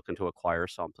or if they're looking to acquire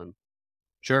something?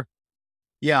 Sure.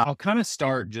 Yeah, I'll kind of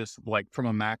start just like from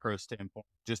a macro standpoint,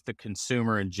 just the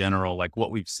consumer in general, like what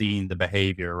we've seen, the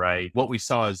behavior, right? What we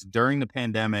saw is during the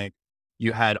pandemic,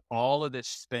 you had all of this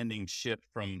spending shift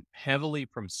from heavily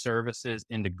from services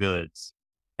into goods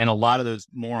and a lot of those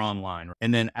more online.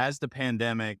 And then as the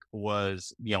pandemic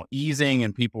was, easing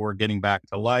and people were getting back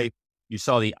to life, you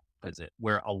saw the opposite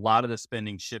where a lot of the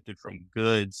spending shifted from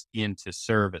goods into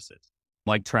services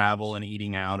like travel and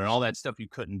eating out and all that stuff you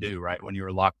couldn't do, right, when you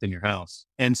were locked in your house.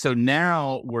 And so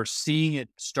now we're seeing it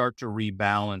start to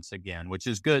rebalance again, which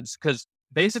is good because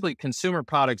basically consumer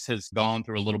products has gone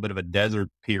through a little bit of a desert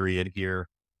period here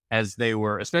as they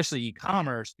were, especially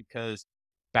e-commerce, because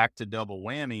back to double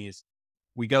whammies,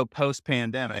 we go post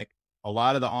pandemic. A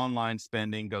lot of the online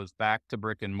spending goes back to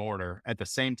brick and mortar. At the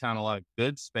same time, a lot of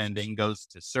good spending goes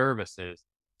to services.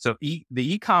 So the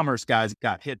e-commerce guys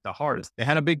got hit the hardest. They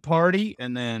had a big party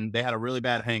and then they had a really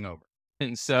bad hangover.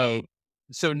 And so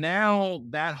now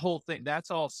that whole thing,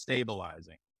 that's all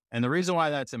stabilizing. And the reason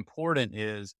why that's important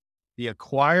is the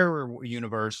acquirer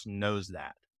universe knows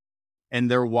that. And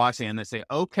they're watching and they say,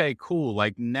 okay, cool.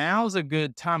 Like now's a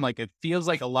good time. Like it feels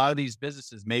like a lot of these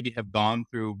businesses maybe have gone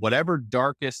through whatever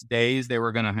darkest days they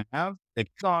were going to have. They've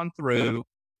gone through.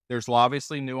 There's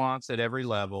obviously nuance at every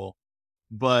level,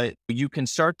 but you can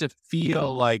start to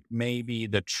feel like maybe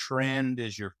the trend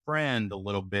is your friend a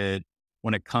little bit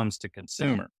when it comes to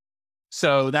consumer.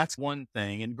 So that's one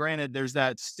thing. And granted, there's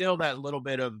that still that little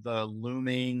bit of the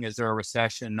looming. Is there a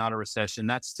recession? Not a recession.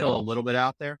 That's still a little bit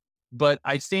out there. But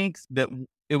I think that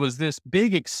it was this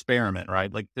big experiment,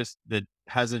 right? Like this that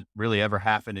hasn't really ever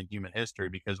happened in human history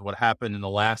because what happened in the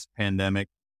last pandemic,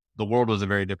 the world was a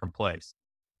very different place.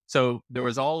 So there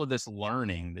was all of this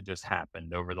learning that just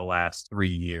happened over the last 3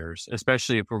 years,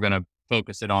 especially if we're going to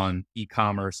focus it on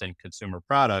e-commerce and consumer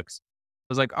products. I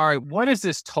was like, all right, what has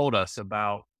this told us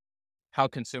about how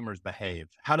consumers behave?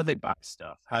 How do they buy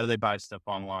stuff? How do they buy stuff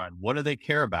online? What do they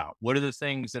care about? What are the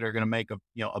things that are going to make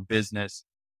a business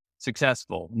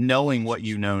successful? Knowing what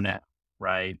you know now,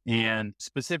 right? And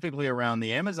specifically around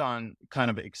the Amazon kind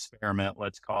of experiment,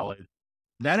 let's call it,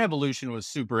 that evolution was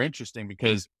super interesting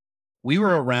because we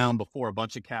were around before a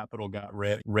bunch of capital got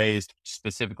raised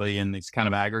specifically in these kind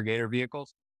of aggregator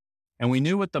vehicles. And we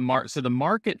knew what so the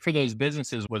market for those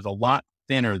businesses was a lot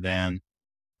thinner then.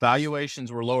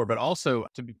 Valuations were lower, but also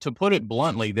to put it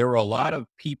bluntly, there were a lot of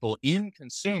people in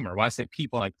consumer. When I say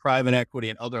people like private equity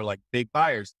and other like big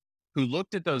buyers who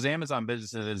looked at those Amazon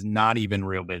businesses as not even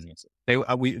real businesses.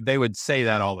 They would say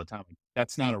that all the time.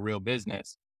 That's not a real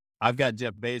business. I've got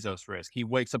Jeff Bezos risk. He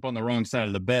wakes up on the wrong side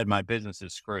of the bed. My business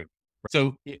is screwed.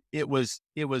 So it was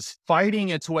fighting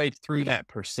its way through that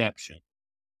perception.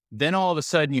 Then all of a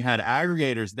sudden you had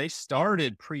aggregators. They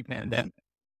started pre-pandemic.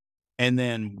 And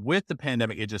then with the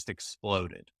pandemic, it just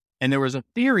exploded. And there was a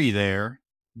theory there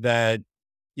that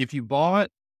if you bought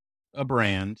a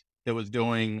brand that was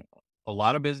doing a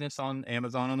lot of business on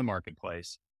Amazon on the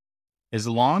marketplace, as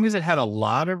long as it had a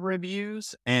lot of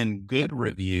reviews and good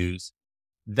reviews,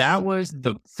 that was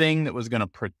the thing that was going to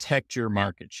protect your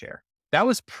market share. That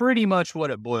was pretty much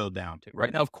what it boiled down to,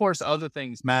 right? Now, of course, other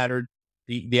things mattered,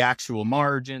 the actual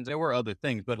margins, there were other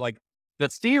things, but like the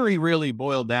theory really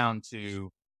boiled down to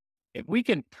if we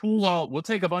can we'll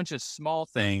take a bunch of small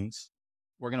things,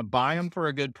 we're going to buy them for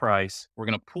a good price, we're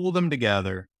going to pool them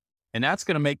together, and that's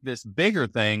going to make this bigger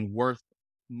thing worth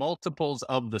multiples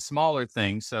of the smaller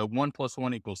things. So 1 +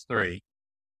 1 = 3.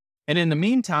 And in the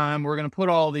meantime, we're going to put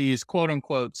all these quote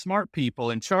unquote smart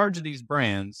people in charge of these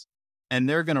brands, and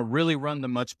they're going to really run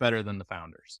them much better than the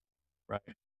founders. Right.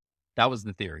 That was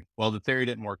the theory. Well, the theory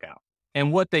didn't work out.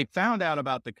 And what they found out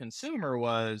about the consumer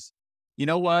was, you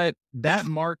know what, that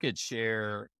market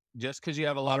share, just because you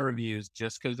have a lot of reviews,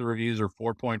 just because the reviews are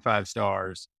 4.5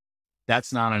 stars,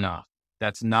 that's not enough.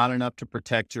 That's not enough to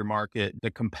protect your market. The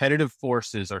competitive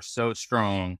forces are so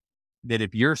strong that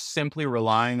if you're simply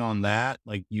relying on that,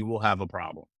 like you will have a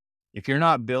problem. If you're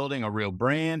not building a real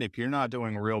brand, if you're not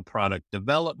doing real product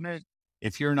development,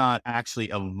 if you're not actually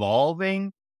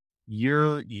evolving,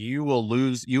 you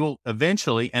will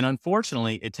eventually, and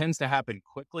unfortunately, it tends to happen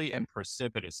quickly and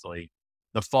precipitously.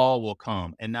 The fall will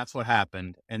come. And that's what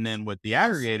happened. And then with the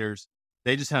aggregators,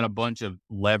 they just had a bunch of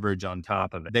leverage on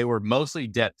top of it. They were mostly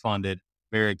debt funded,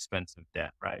 very expensive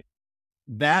debt, right?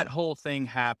 That whole thing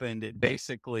happened. It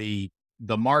basically,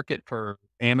 the market for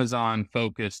Amazon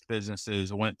focused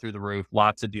businesses went through the roof.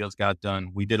 Lots of deals got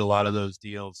done. We did a lot of those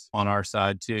deals on our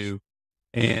side too.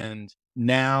 And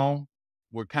now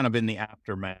we're kind of in the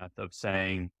aftermath of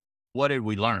saying, what did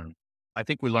we learn? I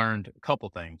think we learned a couple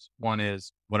things. One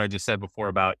is what I just said before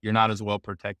about you're not as well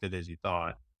protected as you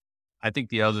thought. I think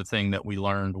the other thing that we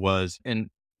learned was, and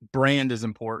brand is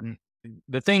important.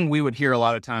 The thing we would hear a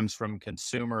lot of times from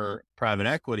consumer private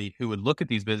equity who would look at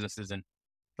these businesses and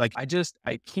like,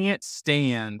 I can't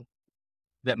stand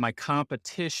that my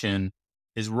competition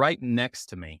is right next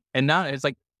to me. And now it's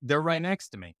like, they're right next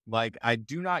to me. Like, I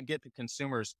do not get the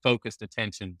consumer's focused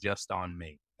attention just on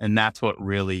me. And that's what I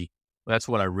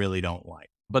really don't like.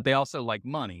 But they also like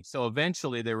money. So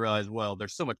eventually they realize, well,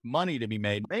 there's so much money to be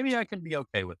made. Maybe I can be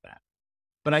okay with that.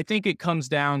 But I think it comes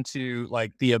down to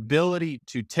like the ability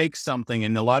to take something,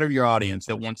 and a lot of your audience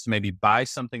that wants to maybe buy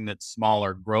something that's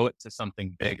smaller, grow it to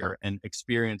something bigger and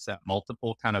experience that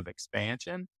multiple kind of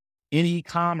expansion. In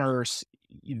e-commerce,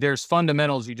 there's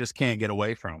fundamentals you just can't get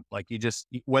away from. Like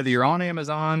whether you're on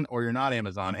Amazon or you're not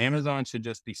Amazon, Amazon should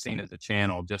just be seen as a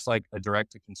channel, just like a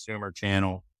direct to consumer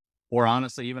channel, or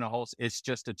honestly, even it's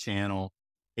just a channel.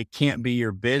 It can't be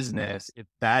your business. If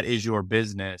that is your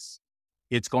business,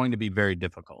 it's going to be very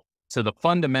difficult. So the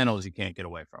fundamentals you can't get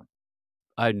away from.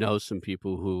 I know some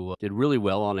people who did really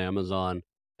well on Amazon,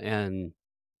 and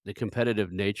the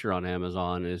competitive nature on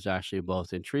Amazon is actually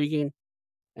both intriguing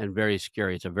and very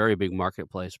scary. It's a very big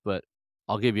marketplace, but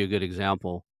I'll give you a good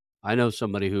example. I know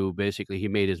somebody who basically he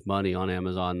made his money on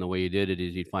Amazon. The way he did it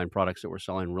is he'd find products that were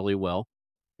selling really well,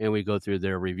 and we'd go through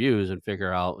their reviews and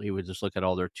figure out, he would just look at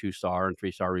all their 2-star and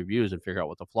 3-star reviews and figure out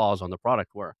what the flaws on the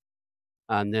product were.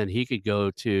 And then he could go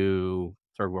to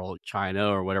third world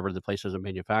China or whatever the places of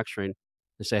manufacturing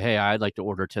and say, "Hey, I'd like to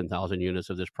order 10,000 units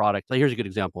of this product." Like, here's a good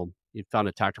example. He found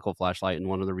a tactical flashlight, and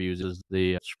one of the reviews is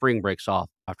the spring breaks off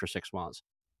after 6 months.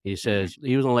 He says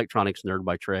he was an electronics nerd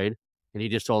by trade, and he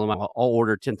just told him, "I'll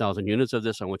order 10,000 units of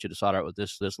this. I want you to solder it with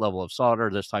this level of solder,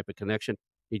 this type of connection."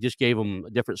 He just gave him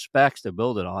different specs to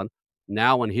build it on.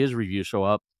 Now when his reviews show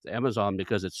up, Amazon,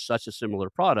 because it's such a similar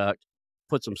product,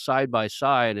 puts them side by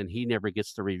side, and he never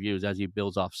gets the reviews as he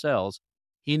builds off sales.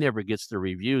 He never gets the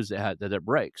reviews that it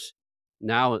breaks.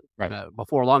 Now,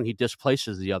 before long, he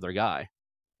displaces the other guy,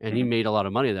 and he made a lot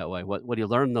of money that way. What he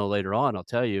learned though later on, I'll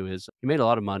tell you, is he made a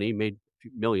lot of money, made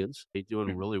millions. He's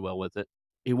doing really well with it.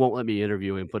 He won't let me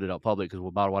interview him and put it out public because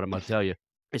about what I'm going to tell you.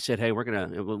 He said, "Hey, we're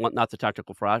going to, not the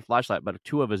tactical flashlight, but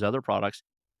 2 of his other products.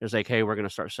 It's like, hey, we're going to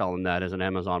start selling that as an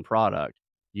Amazon product.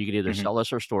 You can either sell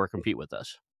us or store, compete with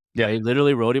us." Yeah. They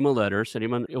literally wrote him a letter, sent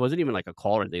him it wasn't even like a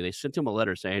call or anything. They sent him a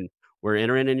letter saying, "We're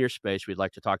entering in your space. We'd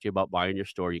like to talk to you about buying your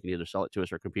store. You can either sell it to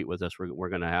us or compete with us. We're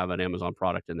going to have an Amazon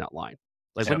product in that line."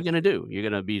 Like, what are you going to do? You're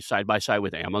going to be side by side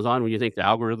with Amazon when you think the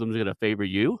algorithm's going to favor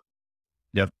you?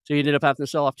 Yep. So he ended up having to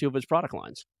sell off 2 of his product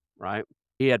lines, right?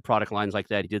 He had product lines like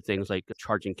that. He did things like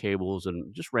charging cables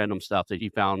and just random stuff that he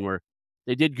found where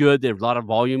they did good. There was a lot of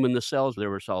volume in the sales. There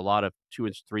was a lot of 2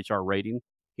 and 3-star rating.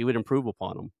 He would improve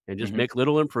upon them and just make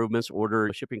little improvements, order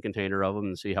a shipping container of them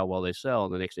and see how well they sell.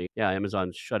 And the next thing,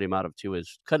 Amazon shut him out of 2,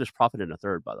 cut his profit in a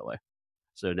third, by the way.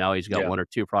 So now he's got 1 or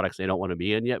 2 products they don't want to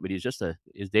be in yet, but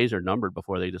his days are numbered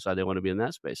before they decide they want to be in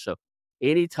that space. So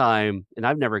anytime, and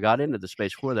I've never got into the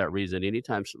space for that reason,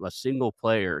 anytime a single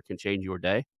player can change your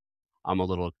day, I'm a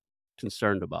little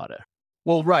concerned about it.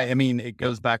 Well, right. I mean, it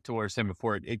goes back to what I was saying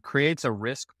before. It creates a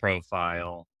risk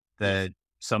profile that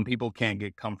some people can't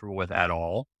get comfortable with at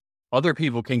all. Other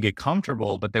people can get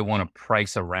comfortable, but they want to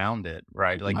price around it,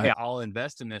 right? Like, hey, I'll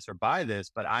invest in this or buy this,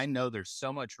 but I know there's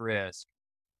so much risk,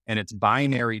 and it's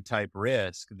binary type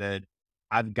risk that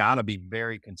I've got to be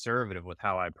very conservative with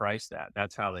how I price that.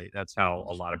 That's how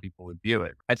a lot of people would view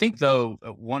it. I think though,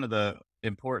 one of the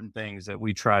important things that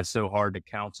we try so hard to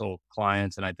counsel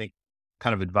clients, and I think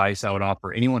kind of advice I would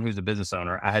offer anyone who's a business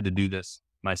owner, I had to do this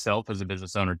myself as a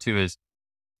business owner too, is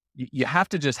you have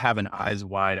to just have an eyes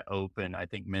wide open, I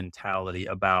think, mentality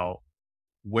about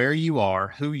where you are,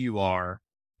 who you are,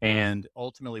 and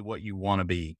ultimately what you want to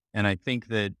be. And I think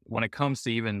that when it comes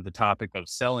to even the topic of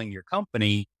selling your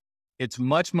company, it's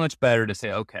much, much better to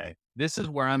say, okay, this is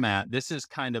where I'm at. This is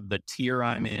kind of the tier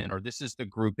I'm in, or this is the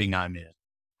grouping I'm in.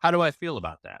 How do I feel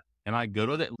about that? Am I good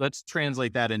with it? Let's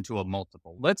translate that into a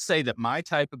multiple. Let's say that my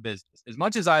type of business, as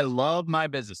much as I love my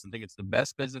business and think it's the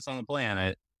best business on the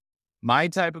planet, my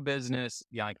type of business,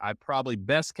 yeah, like I probably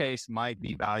best case might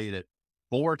be valued at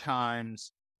 4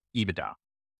 times EBITDA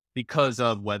because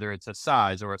of whether it's a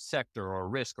size or a sector or a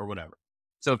risk or whatever.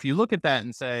 So if you look at that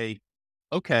and say,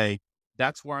 okay,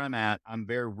 that's where I'm at. I'm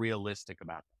very realistic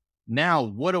about it. Now,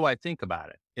 what do I think about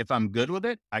it? If I'm good with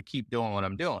it, I keep doing what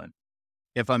I'm doing.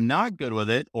 If I'm not good with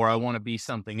it or I want to be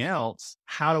something else,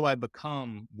 how do I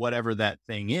become whatever that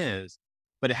thing is?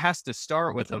 But it has to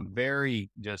start with a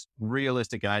very just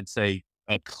realistic, and I'd say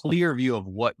a clear view of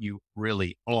what you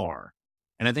really are.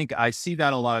 And I think I see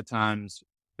that a lot of times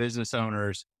business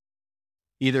owners,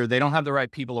 either they don't have the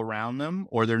right people around them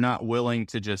or they're not willing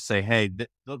to just say, hey,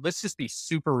 let's just be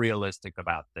super realistic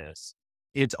about this.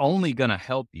 It's only going to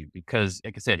help you because,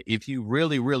 like I said, if you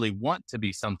really, really want to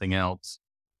be something else,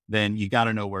 then you got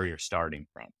to know where you're starting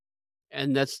from.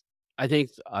 And that's, I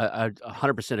think I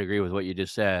 100% agree with what you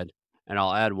just said. And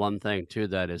I'll add one thing to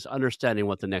that is understanding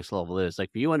what the next level is. Like,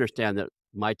 if you understand that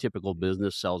my typical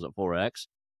business sells at 4x,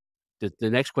 the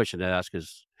next question to ask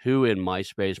is who in my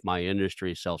space, my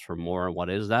industry sells for more, and what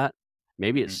is that?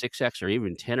 Maybe it's 6x or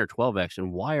even 10 or 12x,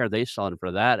 and why are they selling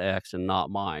for that X and not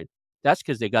mine? That's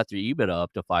because they got their EBITDA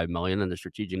up to 5 million and they're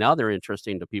strategic. Now they're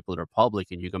interesting to people that are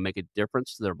public, and you can make a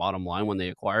difference to their bottom line when they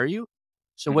acquire you.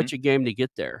 So Mm-hmm. what's your game to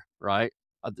get there, right?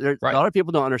 A Right. lot of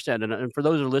people don't understand, and for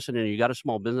those who are listening, you got a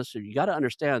small business, you got to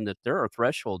understand that there are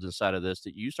thresholds inside of this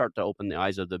that you start to open the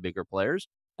eyes of the bigger players,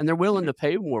 and they're willing Mm-hmm. to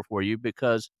pay more for you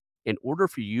because in order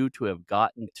for you to have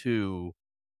gotten to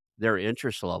their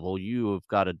interest level, you have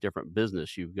got a different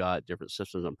business. You've got different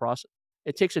systems and process.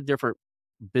 It takes a different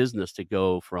business to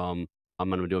go from I'm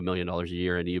going to do $1 million a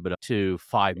year in EBITDA to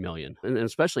 5 million, and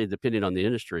especially depending on the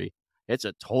industry, it's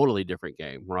a totally different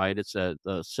game, right? It's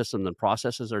the systems and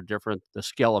processes are different. The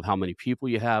scale of how many people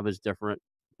you have is different.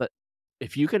 But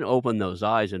if you can open those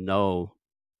eyes and know,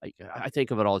 like I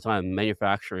think of it all the time,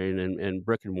 manufacturing and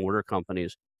brick and mortar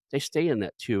companies, they stay in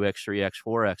that 2x, 3x,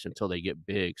 4x until they get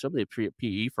big. Some of the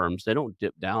PE firms, they don't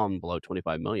dip down below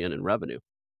 25 million in revenue,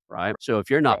 right? So if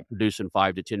you're not Right. producing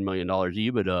 $5 to $10 million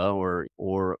EBITDA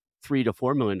or $3 to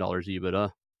 $4 million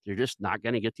EBITDA, you're just not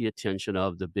going to get the attention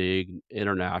of the big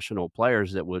international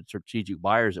players that would strategic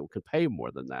buyers that could pay more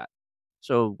than that.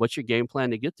 So what's your game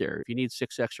plan to get there? If you need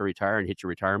 6x to retire and hit your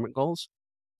retirement goals,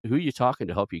 who are you talking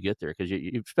to help you get there? Because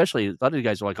especially a lot of the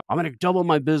guys are like, I'm going to double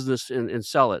my business and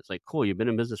sell it. It's like, cool, you've been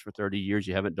in business for 30 years.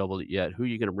 You haven't doubled it yet. Who are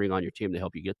you going to bring on your team to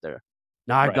help you get there?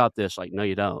 No, I Right. got this. Like, no,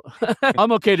 you don't.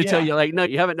 I'm okay to tell Yeah. you, like, no,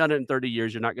 you haven't done it in 30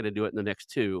 years. You're not going to do it in the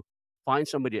next two. Find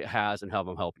somebody that has and have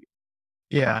them help you.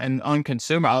 Yeah. And on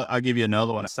consumer, I'll give you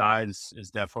another one. Size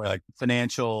is definitely like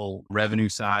financial revenue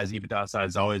size, EBITDA size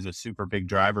is always a super big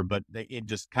driver, but it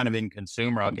just kind of in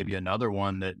consumer, I'll give you another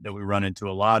one that we run into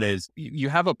a lot is you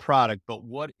have a product, but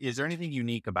what is there anything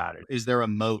unique about it? Is there a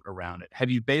moat around it? Have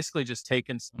you basically just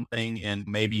taken something and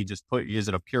maybe you just is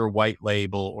it a pure white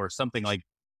label or something like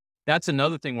that's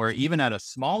another thing where even at a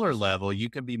smaller level, you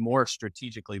can be more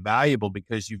strategically valuable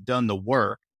because you've done the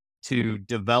work to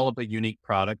develop a unique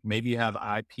product. Maybe you have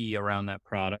IP around that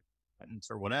product, patents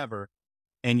or whatever.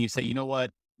 And you say, you know what?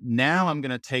 Now I'm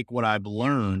going to take what I've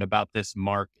learned about this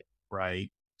market, right?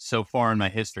 So far in my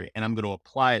history, and I'm going to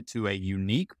apply it to a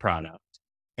unique product.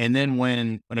 And then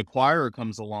when an acquirer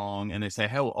comes along and they say,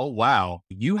 hey, oh, wow,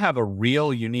 you have a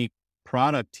real unique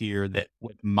product here that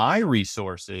with my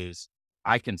resources,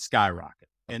 I can skyrocket.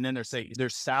 And then they're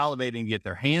salivating to get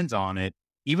their hands on it,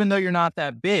 even though you're not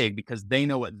that big because they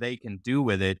know what they can do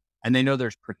with it and they know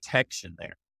there's protection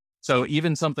there. So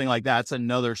even something like that's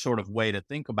another sort of way to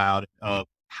think about it of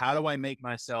how do I make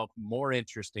myself more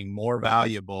interesting, more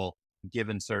valuable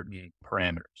given certain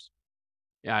parameters?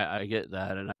 Yeah, I get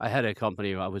that. And I had a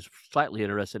company I was slightly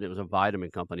interested. It was a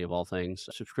vitamin company of all things,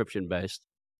 subscription based.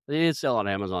 They did sell on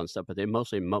Amazon stuff, but they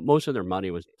most of their money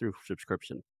was through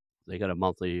subscription. They got a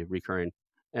monthly recurring.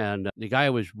 And the guy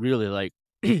was really like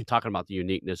talking about the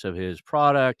uniqueness of his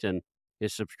product and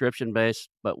his subscription base.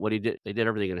 But what he did, they did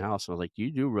everything in house. And I was like,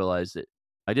 you do realize that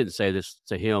I didn't say this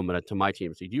to him, but to my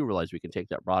team. So you do realize we can take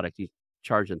that product. He's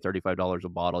charging $35 a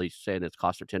bottle. He's saying it's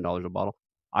cost her $10 a bottle.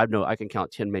 I can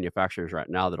count 10 manufacturers right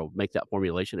now that'll make that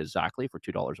formulation exactly for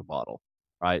 $2 a bottle,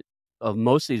 right? Of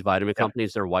most of these vitamin Yeah,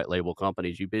 companies, they're white label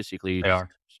companies. You basically they are.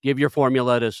 give your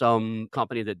formula to some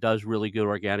company that does really good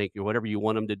organic or whatever you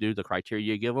want them to do, the criteria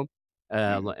you give them.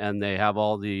 Mhm. And they have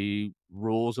all the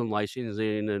rules and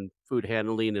licensing and food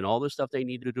handling and all the stuff they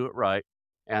need to do it right.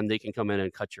 And they can come in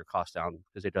and cut your cost down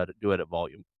because they do it at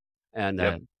volume. And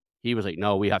Yep. he was like,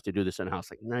 no, we have to do this in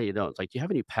house. Like, no, you don't. It's like, do you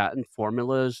have any patent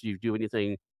formulas? Do you do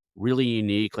anything? really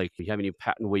unique? Like, you have any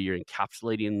patent where you're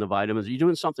encapsulating the vitamins? Are you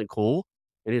doing something cool?"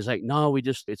 And he's like, "No,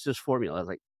 it's just formula." I was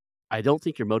like, "I don't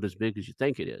think your moat is as big as you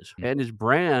think it is." And his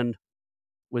brand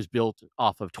was built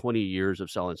off of 20 years of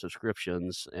selling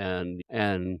subscriptions, and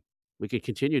we could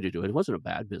continue to do it. It wasn't a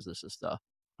bad business and stuff.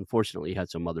 Unfortunately, he had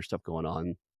some other stuff going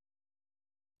on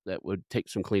that would take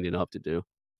some cleaning up to do.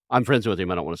 I'm friends with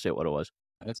him. I don't want to say what it was.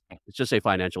 That's Let's just say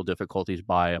financial difficulties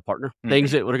by a partner. Things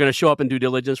Mhm. that were gonna show up in due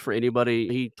diligence for anybody.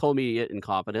 He told me it in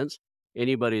confidence.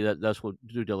 Anybody that does what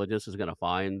due diligence is gonna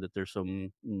find that there's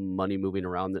some money moving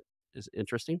around that is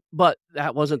interesting. But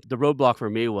that wasn't the roadblock for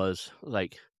me. Was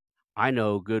like, I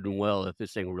know good and well if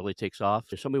this thing really takes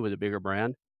off, if somebody with a bigger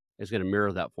brand is gonna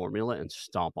mirror that formula and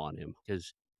stomp on him,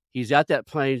 because he's at that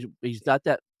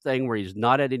thing where he's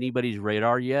not at anybody's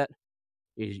radar yet.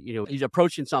 He's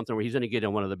approaching something where he's gonna get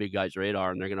on one of the big guys'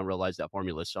 radar, and they're gonna realize that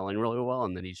formula is selling really well,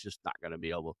 and then he's just not gonna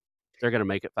be able they're gonna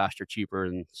make it faster, cheaper,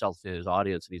 and sell to his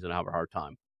audience, and he's gonna have a hard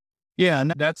time. Yeah,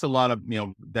 and that's a lot of,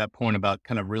 that point about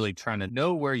kind of really trying to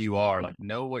know where you are, like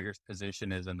know what your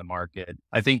position is in the market.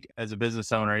 I think as a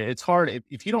business owner, it's hard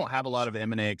if you don't have a lot of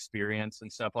M&A experience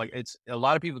and stuff. Like, it's a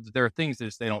lot of people, there are things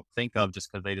that they don't think of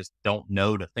just because they just don't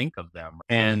know to think of them.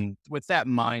 And with that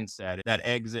mindset, that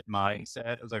exit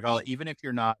mindset, it was like, oh, even if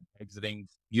you're not exiting,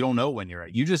 you don't know when you're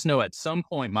at. You just know at some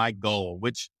point my goal,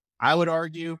 which I would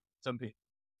argue some people,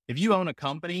 if you own a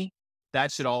company, that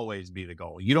should always be the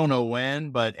goal. You don't know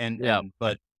when, but Yeah.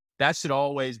 but that should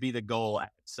always be the goal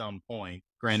at some point.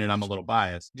 Granted, I'm a little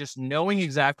biased. Just knowing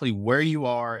exactly where you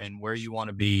are and where you want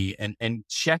to be, and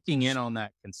checking in on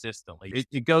that consistently.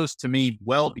 It goes to me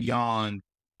well beyond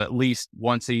at least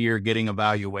once a year getting a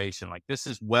valuation. Like, this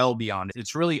is well beyond.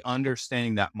 It's really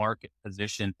understanding that market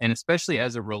position, and especially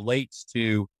as it relates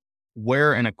to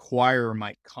where an acquirer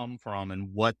might come from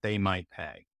and what they might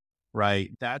pay.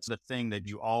 Right. That's the thing that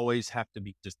you always have to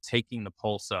be just taking the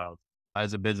pulse of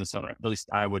as a business owner. At least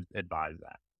I would advise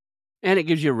that. And it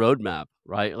gives you a roadmap,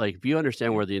 right? Like, if you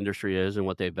understand Mhm. where the industry is and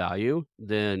what they value,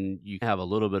 then you have a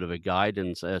little bit of a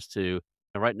guidance as to,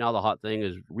 and right now the hot thing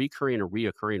is recurring or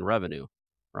reoccurring revenue,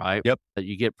 right? Yep. That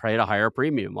you get paid a higher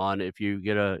premium on. If you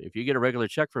get a regular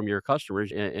check from your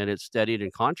customers, and it's steadied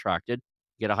and contracted,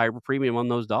 get a higher premium on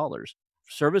those dollars.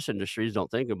 Service industries don't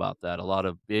think about that. A lot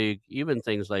of big, even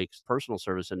things like personal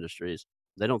service industries,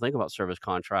 they don't think about service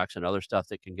contracts and other stuff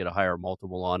that can get a higher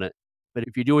multiple on it. But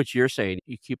if you do what you're saying,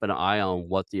 you keep an eye on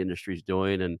what the industry is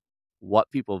doing and what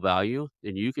people value,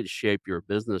 then you can shape your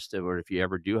business to where if you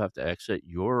ever do have to exit,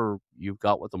 you've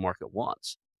got what the market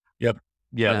wants. Yep.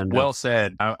 Yep. And Well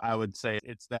said. I would say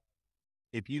it's that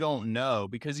if you don't know,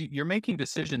 because you're making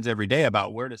decisions every day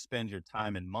about where to spend your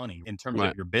time and money in terms of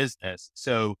right, your business.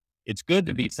 So it's good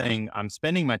to be saying, I'm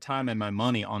spending my time and my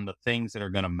money on the things that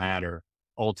are going to matter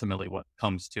ultimately what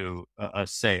comes to a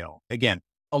sale. Again,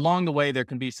 along the way, there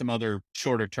can be some other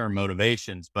shorter term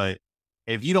motivations, but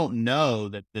if you don't know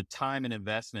that the time and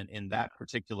investment in that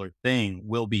particular thing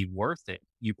will be worth it,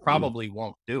 you mm, probably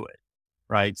won't do it.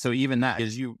 Right. So even that,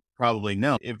 as you probably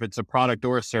know, if it's a product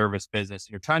or a service business,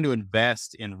 you're trying to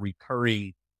invest in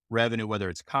recurring revenue, whether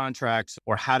it's contracts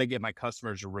or how to get my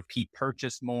customers to repeat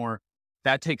purchase more.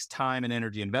 That takes time and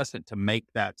energy investment to make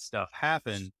that stuff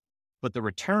happen, but the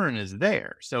return is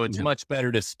there. So it's yeah. much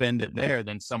better to spend it there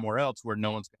than somewhere else where no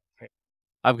one's going to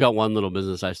I've got one little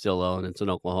business I still own. It's in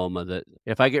Oklahoma that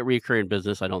if I get recurring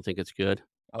business, I don't think it's good. pay.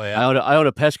 Oh, I yeah. own a I own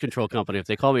a pest control company. If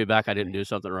they call me back, I didn't do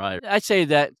something right. I'd say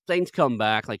that things come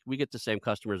back. Like, we get the same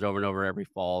customers over and over every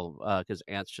fall, because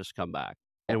ants just come back.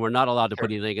 And we're not allowed to put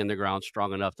Sure. anything in the ground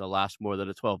strong enough to last more than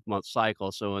a 12-month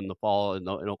cycle. So in the fall in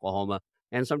Oklahoma,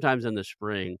 and sometimes in the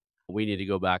spring, we need to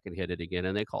go back and hit it again,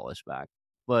 and they call us back.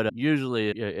 But, usually,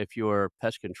 if you're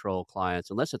pest control clients,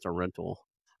 unless it's a rental,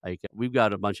 like, we've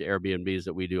got a bunch of Airbnbs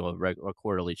that we do a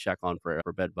quarterly check on for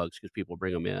bed bugs because people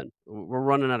bring them in. We're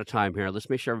running out of time here. Let's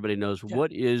make sure everybody knows, Yeah.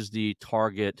 what is the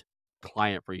target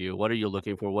client for you? What are you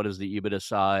looking for? What is the EBITDA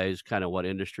size? Kind of what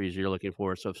industries you're looking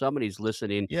for? So if somebody's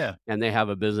listening Yeah. and they have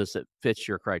a business that fits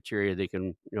your criteria, they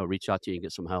can, reach out to you and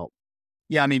get some help.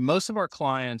 Yeah, I mean, most of our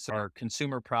clients are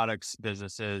consumer products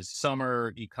businesses. Some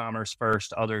are e-commerce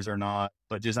first, others are not.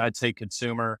 But just I'd say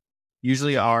consumer.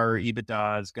 Usually our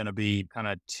EBITDA is going to be kind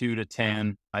of 2 to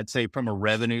 10. I'd say from a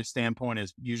revenue standpoint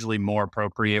is usually more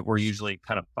appropriate. We're usually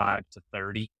kind of 5 to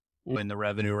 30 Mm, in the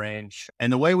revenue range.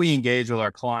 And the way we engage with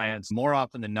our clients, more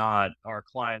often than not, our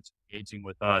clients are engaging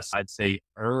with us, I'd say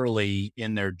early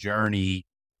in their journey,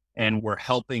 and we're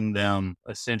helping them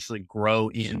essentially grow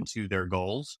into their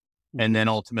goals and then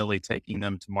ultimately taking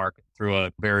them to market through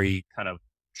a very kind of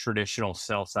traditional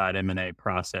sell side M&A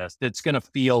process that's going to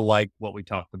feel like what we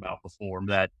talked about before,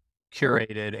 that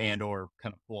curated and or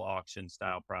kind of full auction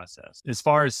style process. As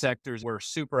far as sectors, we're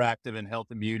super active in health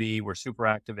and beauty. We're super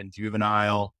active in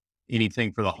juvenile,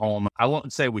 anything for the home. I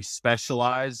won't say we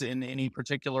specialize in any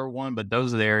particular one, but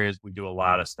those are the areas we do a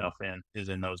lot of stuff in, is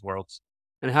in those worlds.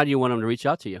 And how do you want them to reach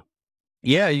out to you?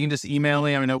 Yeah, you can just email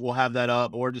me. I mean, we'll have that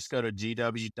up, or just go to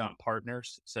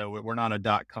gw.partners. So we're not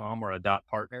a .com, we're a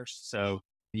 .partners. So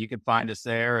you can find us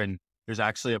there, and there's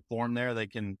actually a form there they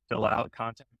can fill out, a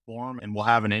contact form, and we'll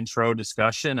have an intro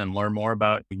discussion and learn more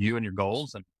about you and your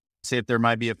goals and see if there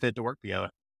might be a fit to work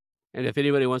together. And if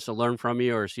anybody wants to learn from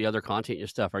you or see other content and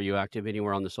stuff, are you active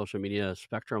anywhere on the social media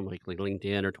spectrum, like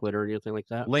LinkedIn or Twitter or anything like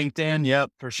that? LinkedIn, yep,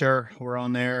 for sure. We're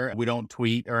on there. We don't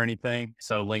tweet or anything.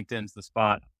 So LinkedIn's the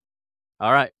spot.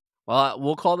 All right. Well,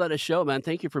 we'll call that a show, man.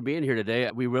 Thank you for being here today.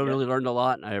 We really, Yeah. really learned a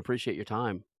lot, and I appreciate your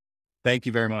time. Thank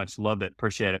you very much. Loved it.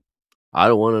 Appreciate it.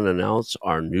 I want to announce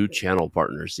our new channel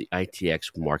partners, the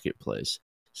ITX Marketplace.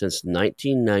 Since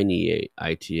 1998,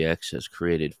 ITX has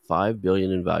created $5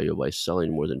 billion in value by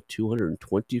selling more than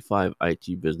 225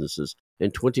 IT businesses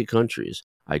in 20 countries.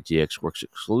 ITX works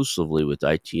exclusively with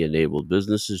IT-enabled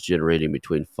businesses generating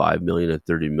between $5 million and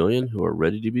 $30 million who are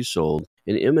ready to be sold,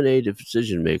 and M&A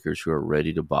decision makers who are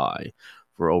ready to buy.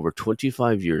 For over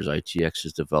 25 years, ITX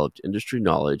has developed industry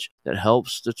knowledge that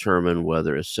helps determine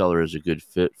whether a seller is a good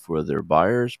fit for their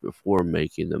buyers before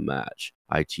making the match.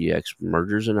 ITX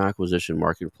Mergers and Acquisition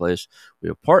Marketplace we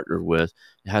have partnered with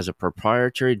has a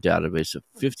proprietary database of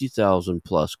 50,000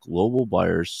 plus global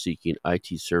buyers seeking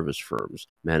IT service firms,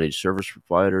 managed service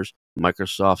providers,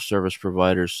 Microsoft service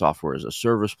providers, software as a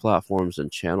service platforms,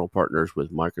 and channel partners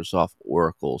with Microsoft,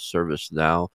 Oracle,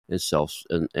 ServiceNow, and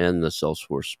the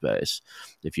Salesforce space.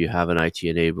 If you have an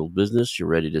IT-enabled business you're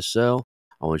ready to sell,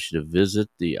 I want you to visit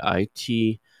the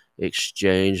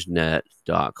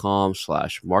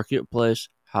itexchangenet.com/marketplace.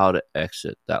 How to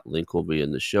exit. That link will be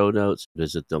in the show notes.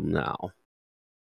 Visit them now.